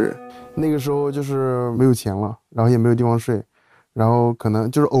上班的人，那个时候就是没有钱了，然后也没有地方睡，然后可能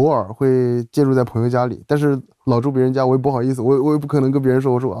就是偶尔会借住在朋友家里，但是老住别人家我也不好意思，我也不可能跟别人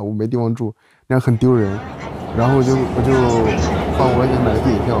说啊我没地方住，那样很丢人，然后我就花5块钱买了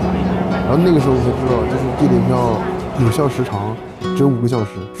地铁票，然后那个时候我才知道，就是地铁票有效时长只有5个小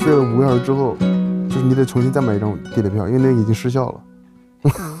时，睡了5个小时之后，就是你得重新再买一张地铁票，因为那个已经失效了。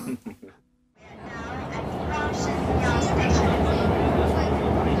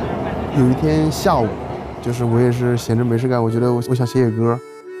有一天下午，就是我也是闲着没事干，我觉得我想写歌。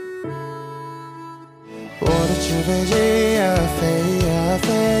我的纸飞机呀飞呀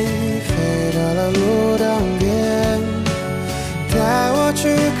飞，飞到了路当边，带我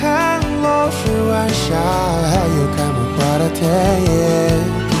去看落日晚霞，还有看不花的田野。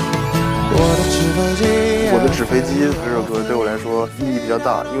我的纸飞机这首歌对我来说意义比较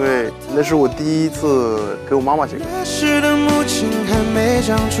大，因为那是我第一次给我妈妈写歌。写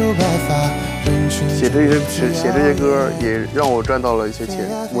这些歌也让我赚到了一些钱。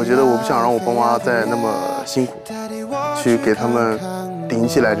我觉得我不想让我爸妈再那么辛苦，去给他们顶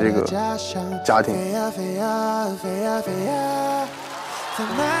起来这个家庭。再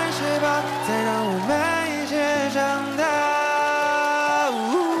慢些吧，再让我慢一些长大。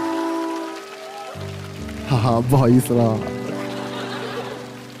哈哈，不好意思了。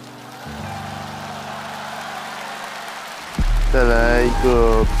再来一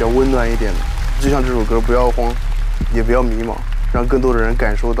个比较温暖一点的，就像这首歌，不要慌，也不要迷茫，让更多的人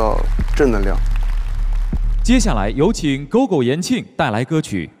感受到正能量。接下来有请狗狗延庆带来歌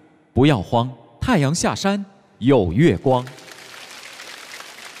曲《不要慌》，太阳下山有月光。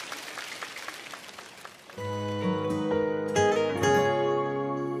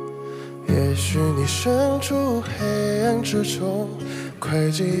也许你身处黑暗之中，快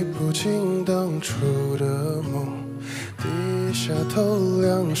记不清当初的梦，低下头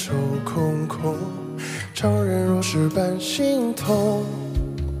两手空空，常人若是般心痛。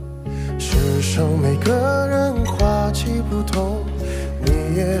世上每个人花期不同，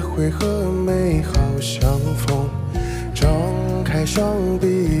你也会和美好相逢，张开双臂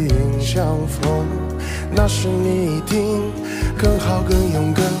迎相逢，那时你一定更好更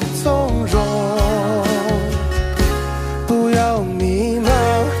勇更从容。不要迷茫，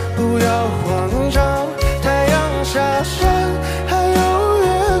不要慌张，太阳下山还有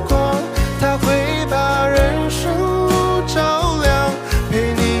月光，它会把人生路照亮，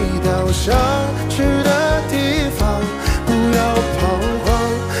陪你到想去的地方。不要彷徨，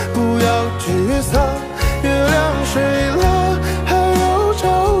不要沮丧，月亮睡了还有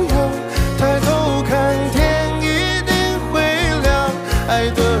朝阳，抬头看天一定会亮，爱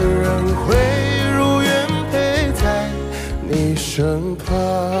的人会如愿陪在你身旁。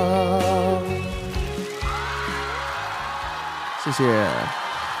谢谢。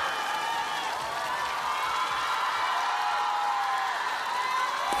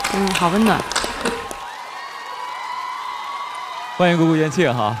好温暖。欢迎狗狗延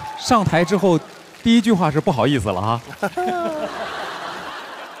庆哈，上台之后第一句话是不好意思了哈。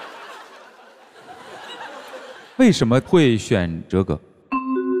为什么会选这个？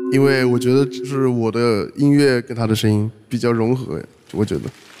因为我觉得就是我的音乐跟他的声音比较融合，我觉得。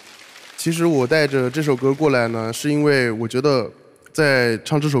其实我带着这首歌过来呢，是因为我觉得在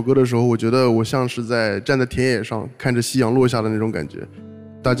唱这首歌的时候，我觉得我像是在站在田野上看着夕阳落下的那种感觉。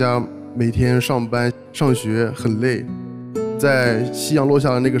大家每天上班上学很累，在夕阳落下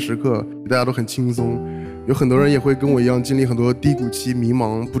的那个时刻，大家都很轻松。有很多人也会跟我一样经历很多低谷期、迷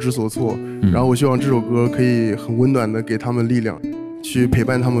茫、不知所措。然后我希望这首歌可以很温暖的给他们力量，去陪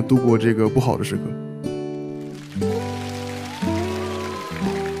伴他们度过这个不好的时刻。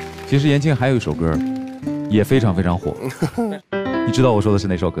其实延庆还有一首歌，也非常非常火。你知道我说的是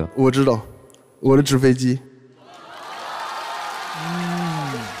哪首歌？我知道，我的纸飞机。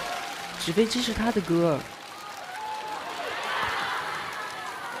纸飞机是他的歌。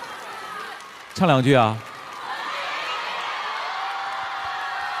唱两句啊。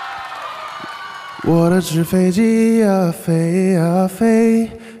我的纸飞机呀飞呀飞，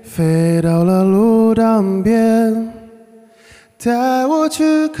飞到了路当边，带我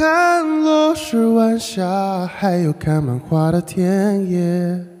去看落日晚霞，还有看漫画的田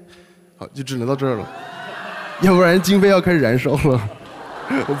野。好，就只能到这儿了，要不然经费要开始燃烧了。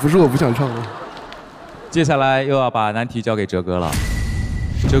不是我不想唱了。接下来又要把难题交给哲哥了。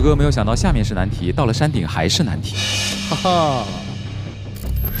哲哥没有想到下面是难题，到了山顶还是难题。哈哈。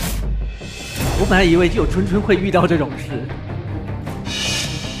我本来以为只有春春会遇到这种事。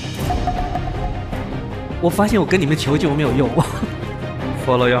我发现我跟你们求救没有用。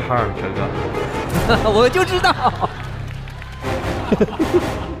Follow your heart， 哲哥。我就知道。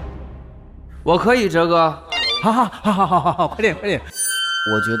我可以，哲哥。好，快点。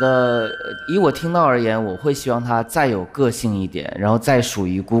我觉得以我听到而言，我会希望他再有个性一点，然后再属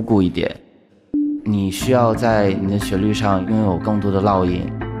于姑姑一点。你需要在你的旋律上拥有更多的烙印。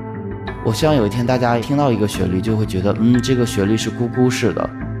我希望有一天大家听到一个旋律，就会觉得，这个旋律是姑姑式的。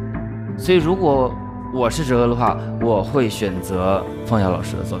所以如果我是哲哥的话，我会选择凤瑶老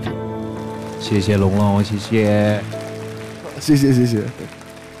师的作品。谢谢龙龙，谢谢。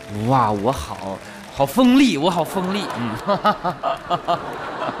哇，我好锋利，我好锋利。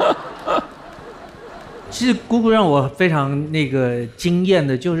其实姑姑让我非常惊艳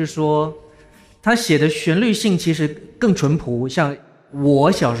的，就是说，她写的旋律性其实更淳朴，像我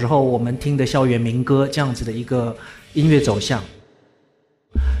小时候我们听的校园民歌这样子的一个音乐走向。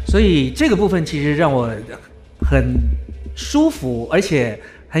所以这个部分其实让我很舒服，而且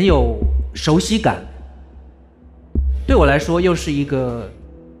很有熟悉感。对我来说，又是一个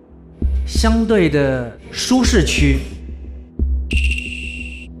相对的舒适区。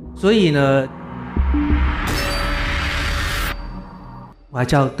所以呢，我还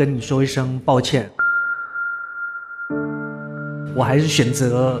是要跟你说一声抱歉。我还是选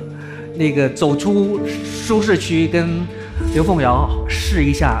择走出舒适区，跟刘凤瑶试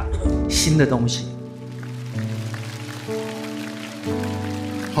一下新的东西。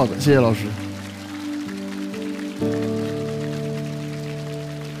好的，谢谢老师。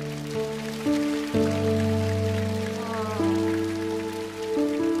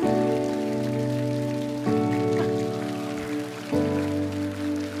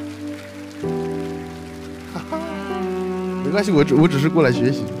没关系，我只是过来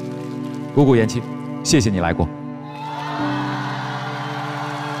学习。姑姑言轻，谢谢你来过。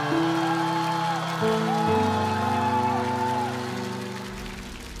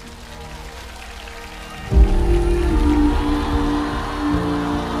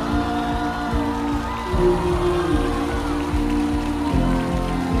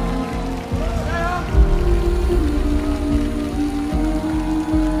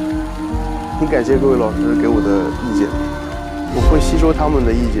很感谢各位老师给我的意见，我会吸收他们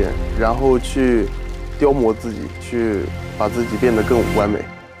的意见，然后去雕磨自己，去把自己变得更完美。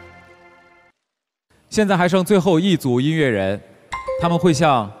现在还剩最后一组音乐人，他们会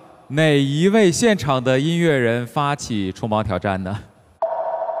向哪一位现场的音乐人发起冲榜挑战呢？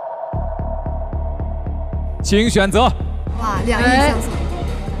请选择。哇，两亿相送。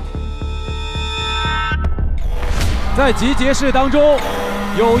在集结室当中，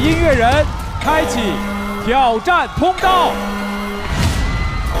有音乐人开启挑战通道，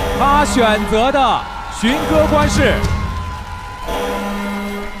他选择的寻歌官是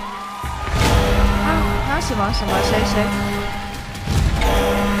什么谁？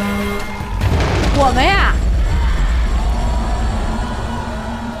我们呀。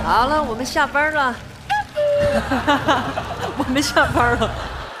好了，我们下班了。我们下班了。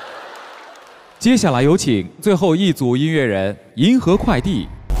接下来有请最后一组音乐人银河快递。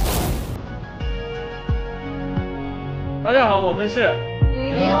大家好，我们是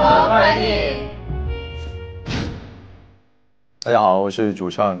银河快递。大家好，我是主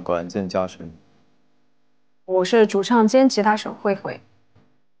唱管郑嘉诚。我是主唱兼吉他手慧慧。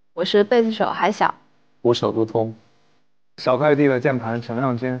我是贝斯手海晓。鼓手陆通。小快递的键盘陈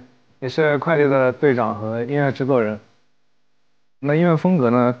亮坚，也是快递的队长和音乐制作人。那音乐风格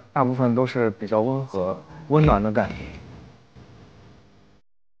呢，大部分都是比较温和、温暖的感觉。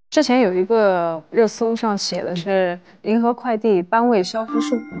之前有一个热搜上写的是银河快递班位消失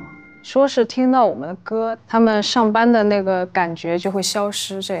术，说是听到我们的歌，他们上班的那个感觉就会消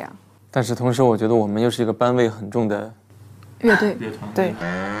失这样。但是同时，我觉得我们又是一个班位很重的乐队。对。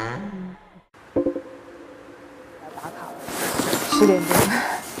10点钟。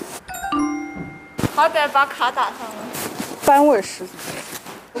好歹把卡打上了。班位10。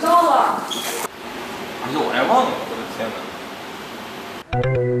到了。你说我还忘了，我的天哪！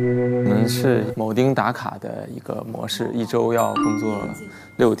我们是铆钉打卡的一个模式1周要工作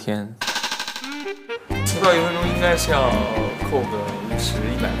6天。迟到1分钟应该是要扣个50、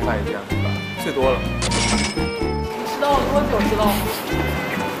100块这样子吧，最多了。迟到我多久知道？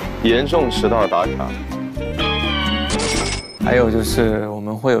严重迟到打卡。还有就是我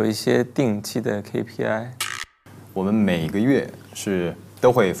们会有一些定期的 KPI， 我们每个月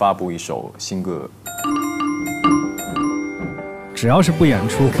都会发布一首新歌。只要是不演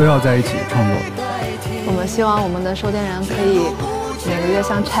出，都要在一起创作。我们希望我们的收件人可以每个月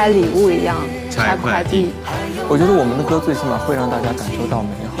像拆礼物一样拆快递。我觉得我们的歌最起码会让大家感受到美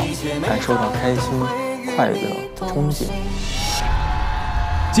好，感受到开心、快乐、憧憬。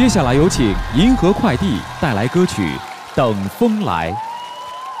接下来有请银河快递带来歌曲《等风来》。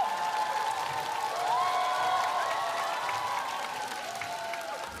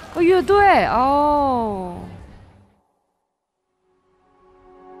哦，乐队哦。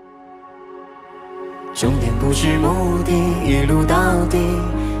终点不是目的，一路到底，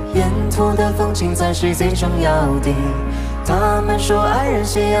沿途的风景才是最重要的。他们说爱人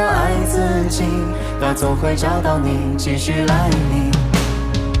先要爱自己，他总会找到你，继续来你。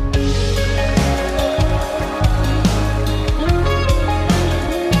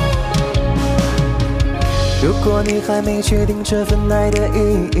如果你还没确定这份爱的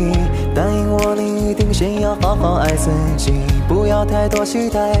意义，答应我你一定先要好好爱自己，不要太多期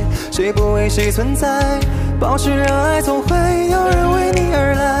待，谁不为谁存在，保持热爱，总会有人为你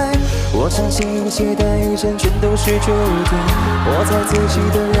而来。我相信一切的遇见全都是注定，我猜自己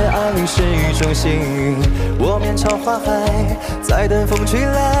的热爱是一种幸运，我面朝花海，在等风吹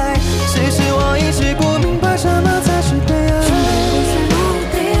来。其实我一直不明白什么才是被爱。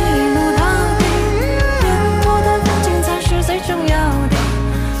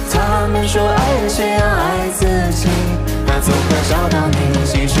他们说爱人先要爱自己，他总会找到你，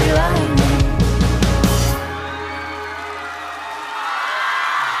继续爱你。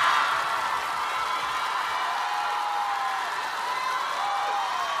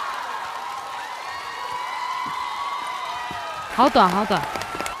好短，好短。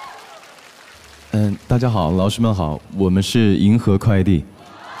大家好，老师们好，我们是银河快递。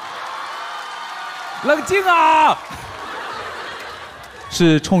冷静啊！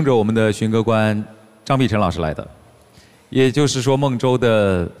是冲着我们的寻歌官张碧晨老师来的，也就是说孟州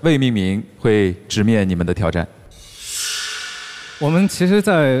的未命名会直面你们的挑战。我们其实，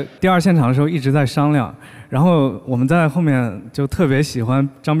在第二现场的时候一直在商量，然后我们在后面就特别喜欢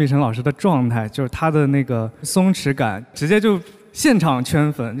张碧晨老师的状态，就是他的那个松弛感，直接就现场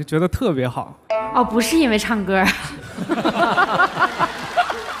圈粉，就觉得特别好。哦，不是因为唱歌。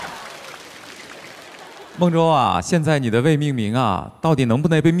孟州啊，现在你的未命名啊，到底能不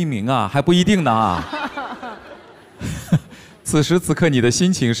能被命名啊，还不一定呢。此时此刻你的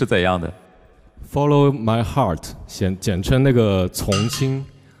心情是怎样的 ？Follow my heart， 简称那个从轻，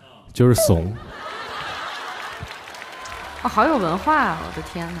就是怂。哦，好有文化啊！我的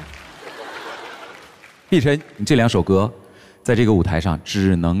天哪！碧晨，你这2首歌，在这个舞台上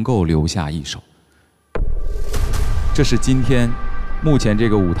只能够留下1首。这是今天目前这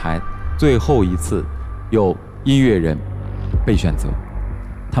个舞台最后一次。有音乐人被选择，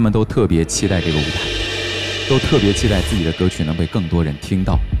他们都特别期待这个舞台，都特别期待自己的歌曲能被更多人听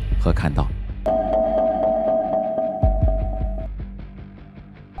到和看到。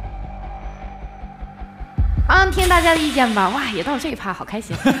听大家的意见吧。哇，也到这一趴，好开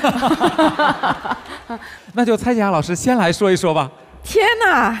心。那就蔡健雅老师先来说一说吧。天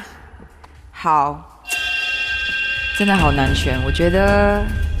哪，好，真的好难选，我觉得。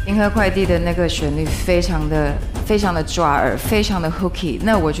银河快递的那个旋律非常的抓耳，非常的 hooky。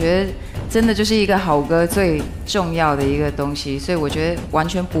那我觉得真的就是一个好歌最重要的一个东西，所以我觉得完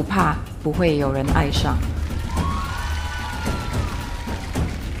全不怕不会有人爱上。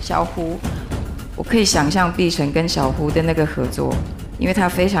小胡，我可以想象碧晨跟小胡的那个合作，因为他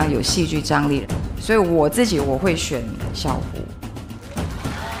非常有戏剧张力，所以我会选小胡。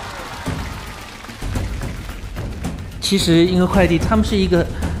其实银河快递他们是一个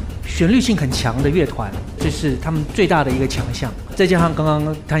旋律性很强的乐团，这是他们最大的一个强项。再加上刚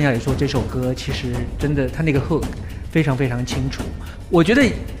刚谭雅也说，这首歌其实真的他那个 hook 非常非常清楚，我觉得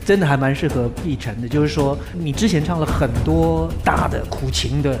真的还蛮适合碧晨的。就是说，你之前唱了很多大的苦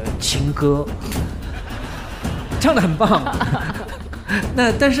情的情歌，唱得很棒。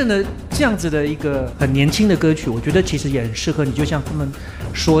那但是呢，这样子的一个很年轻的歌曲，我觉得其实也很适合你。就像他们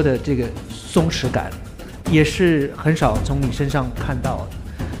说的这个松弛感。也是很少从你身上看到的，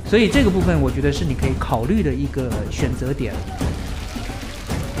所以这个部分我觉得是你可以考虑的一个选择点。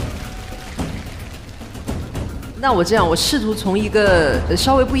那我这样，我试图从一个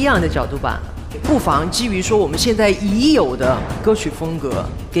稍微不一样的角度吧，不妨基于说我们现在已有的歌曲风格，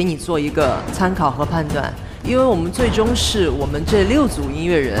给你做一个参考和判断，因为我们最终是我们这6组音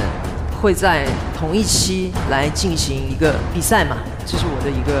乐人会在同一期来进行一个比赛嘛，这是我的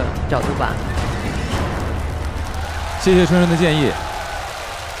一个角度吧。谢谢春春的建议，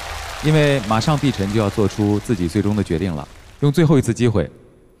因为马上碧晨就要做出自己最终的决定了，用最后一次机会，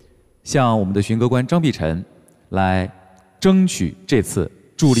向我们的寻歌官张碧晨来争取这次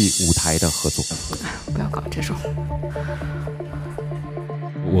助力舞台的合作。不要搞这种。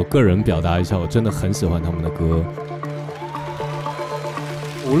我个人表达一下，我真的很喜欢他们的歌。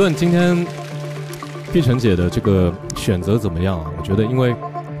无论今天碧晨姐的这个选择怎么样，我觉得因为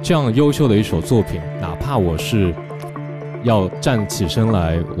这样优秀的一首作品，哪怕我是要站起身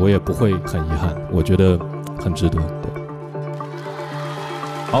来，我也不会很遗憾。我觉得很值得。对，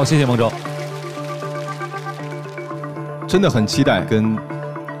好，谢谢孟州。真的很期待跟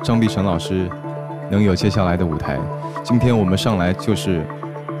张碧晨老师能有接下来的舞台。今天我们上来就是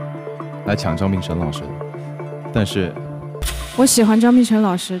来抢张碧晨老师，但是我喜欢张碧晨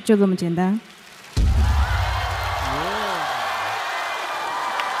老师，就这么简单。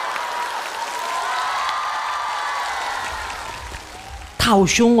他好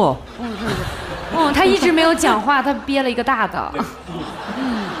凶哦。他一直没有讲话，他憋了一个大的。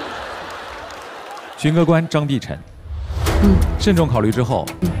寻歌官张碧晨，慎重考虑之后，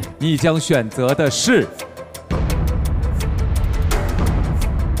你将选择的是。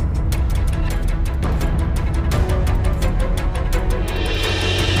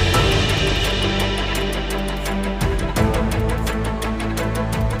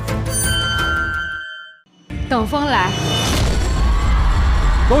等风来，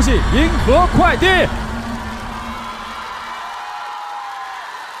恭喜银河快递！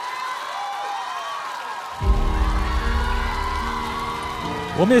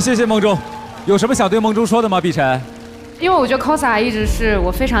我们也谢谢孟中，有什么想对孟中说的吗？碧晨？因为我觉得 Kosa 一直是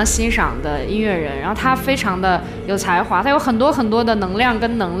我非常欣赏的音乐人，然后他非常的有才华，他有很多很多的能量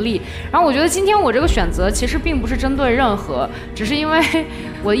跟能力。然后我觉得今天我这个选择其实并不是针对任何，只是因为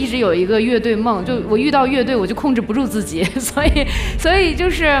我一直有一个乐队梦，就我遇到乐队我就控制不住自己，所以就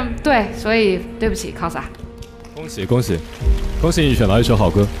是对，所以对不起 Kosa。恭喜恭喜，恭喜你选到一首好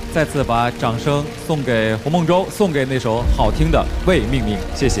歌！再次把掌声送给洪孟舟，送给那首好听的《为命名》，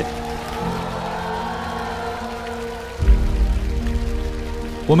谢谢。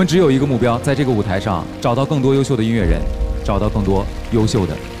我们只有一个目标，在这个舞台上找到更多优秀的音乐人，找到更多优秀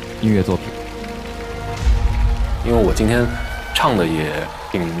的音乐作品。因为我今天唱的也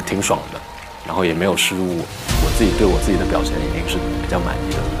挺爽的，然后也没有失误，我自己对我自己的表现一定是比较满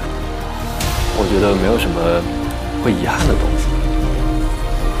意的。我觉得没有什么会遗憾的东西。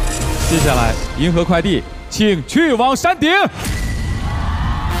接下来，银河快递，请去往山顶。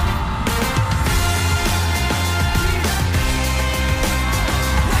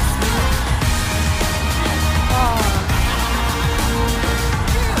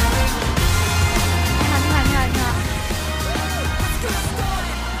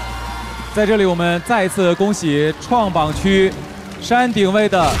在这里，我们再一次恭喜创榜区山顶位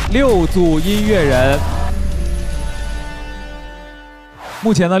的6组音乐人。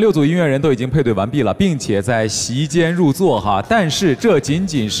目前呢，6组音乐人都已经配对完毕了，并且在席间入座哈。但是这仅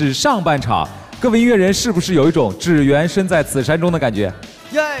仅是上半场，各位音乐人是不是有一种只缘身在此山中的感觉？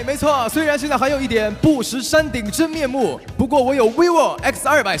耶，没错。虽然现在还有一点不识山顶真面目，不过我有 vivo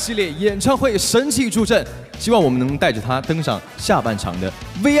X200系列演唱会神器助阵，希望我们能带着它登上下半场的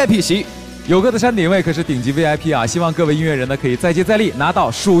VIP 席。有歌的山顶位可是顶级 VIP 啊！希望各位音乐人呢可以再接再厉，拿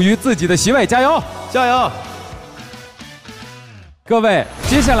到属于自己的席位，加油！加油！各位，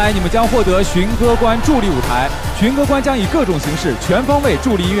接下来你们将获得寻歌官助力舞台，寻歌官将以各种形式全方位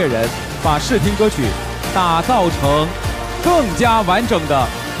助力音乐人，把试听歌曲打造成更加完整的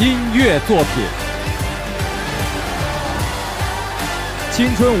音乐作品。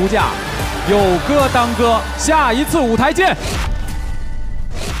青春无价，有歌当歌，下一次舞台见。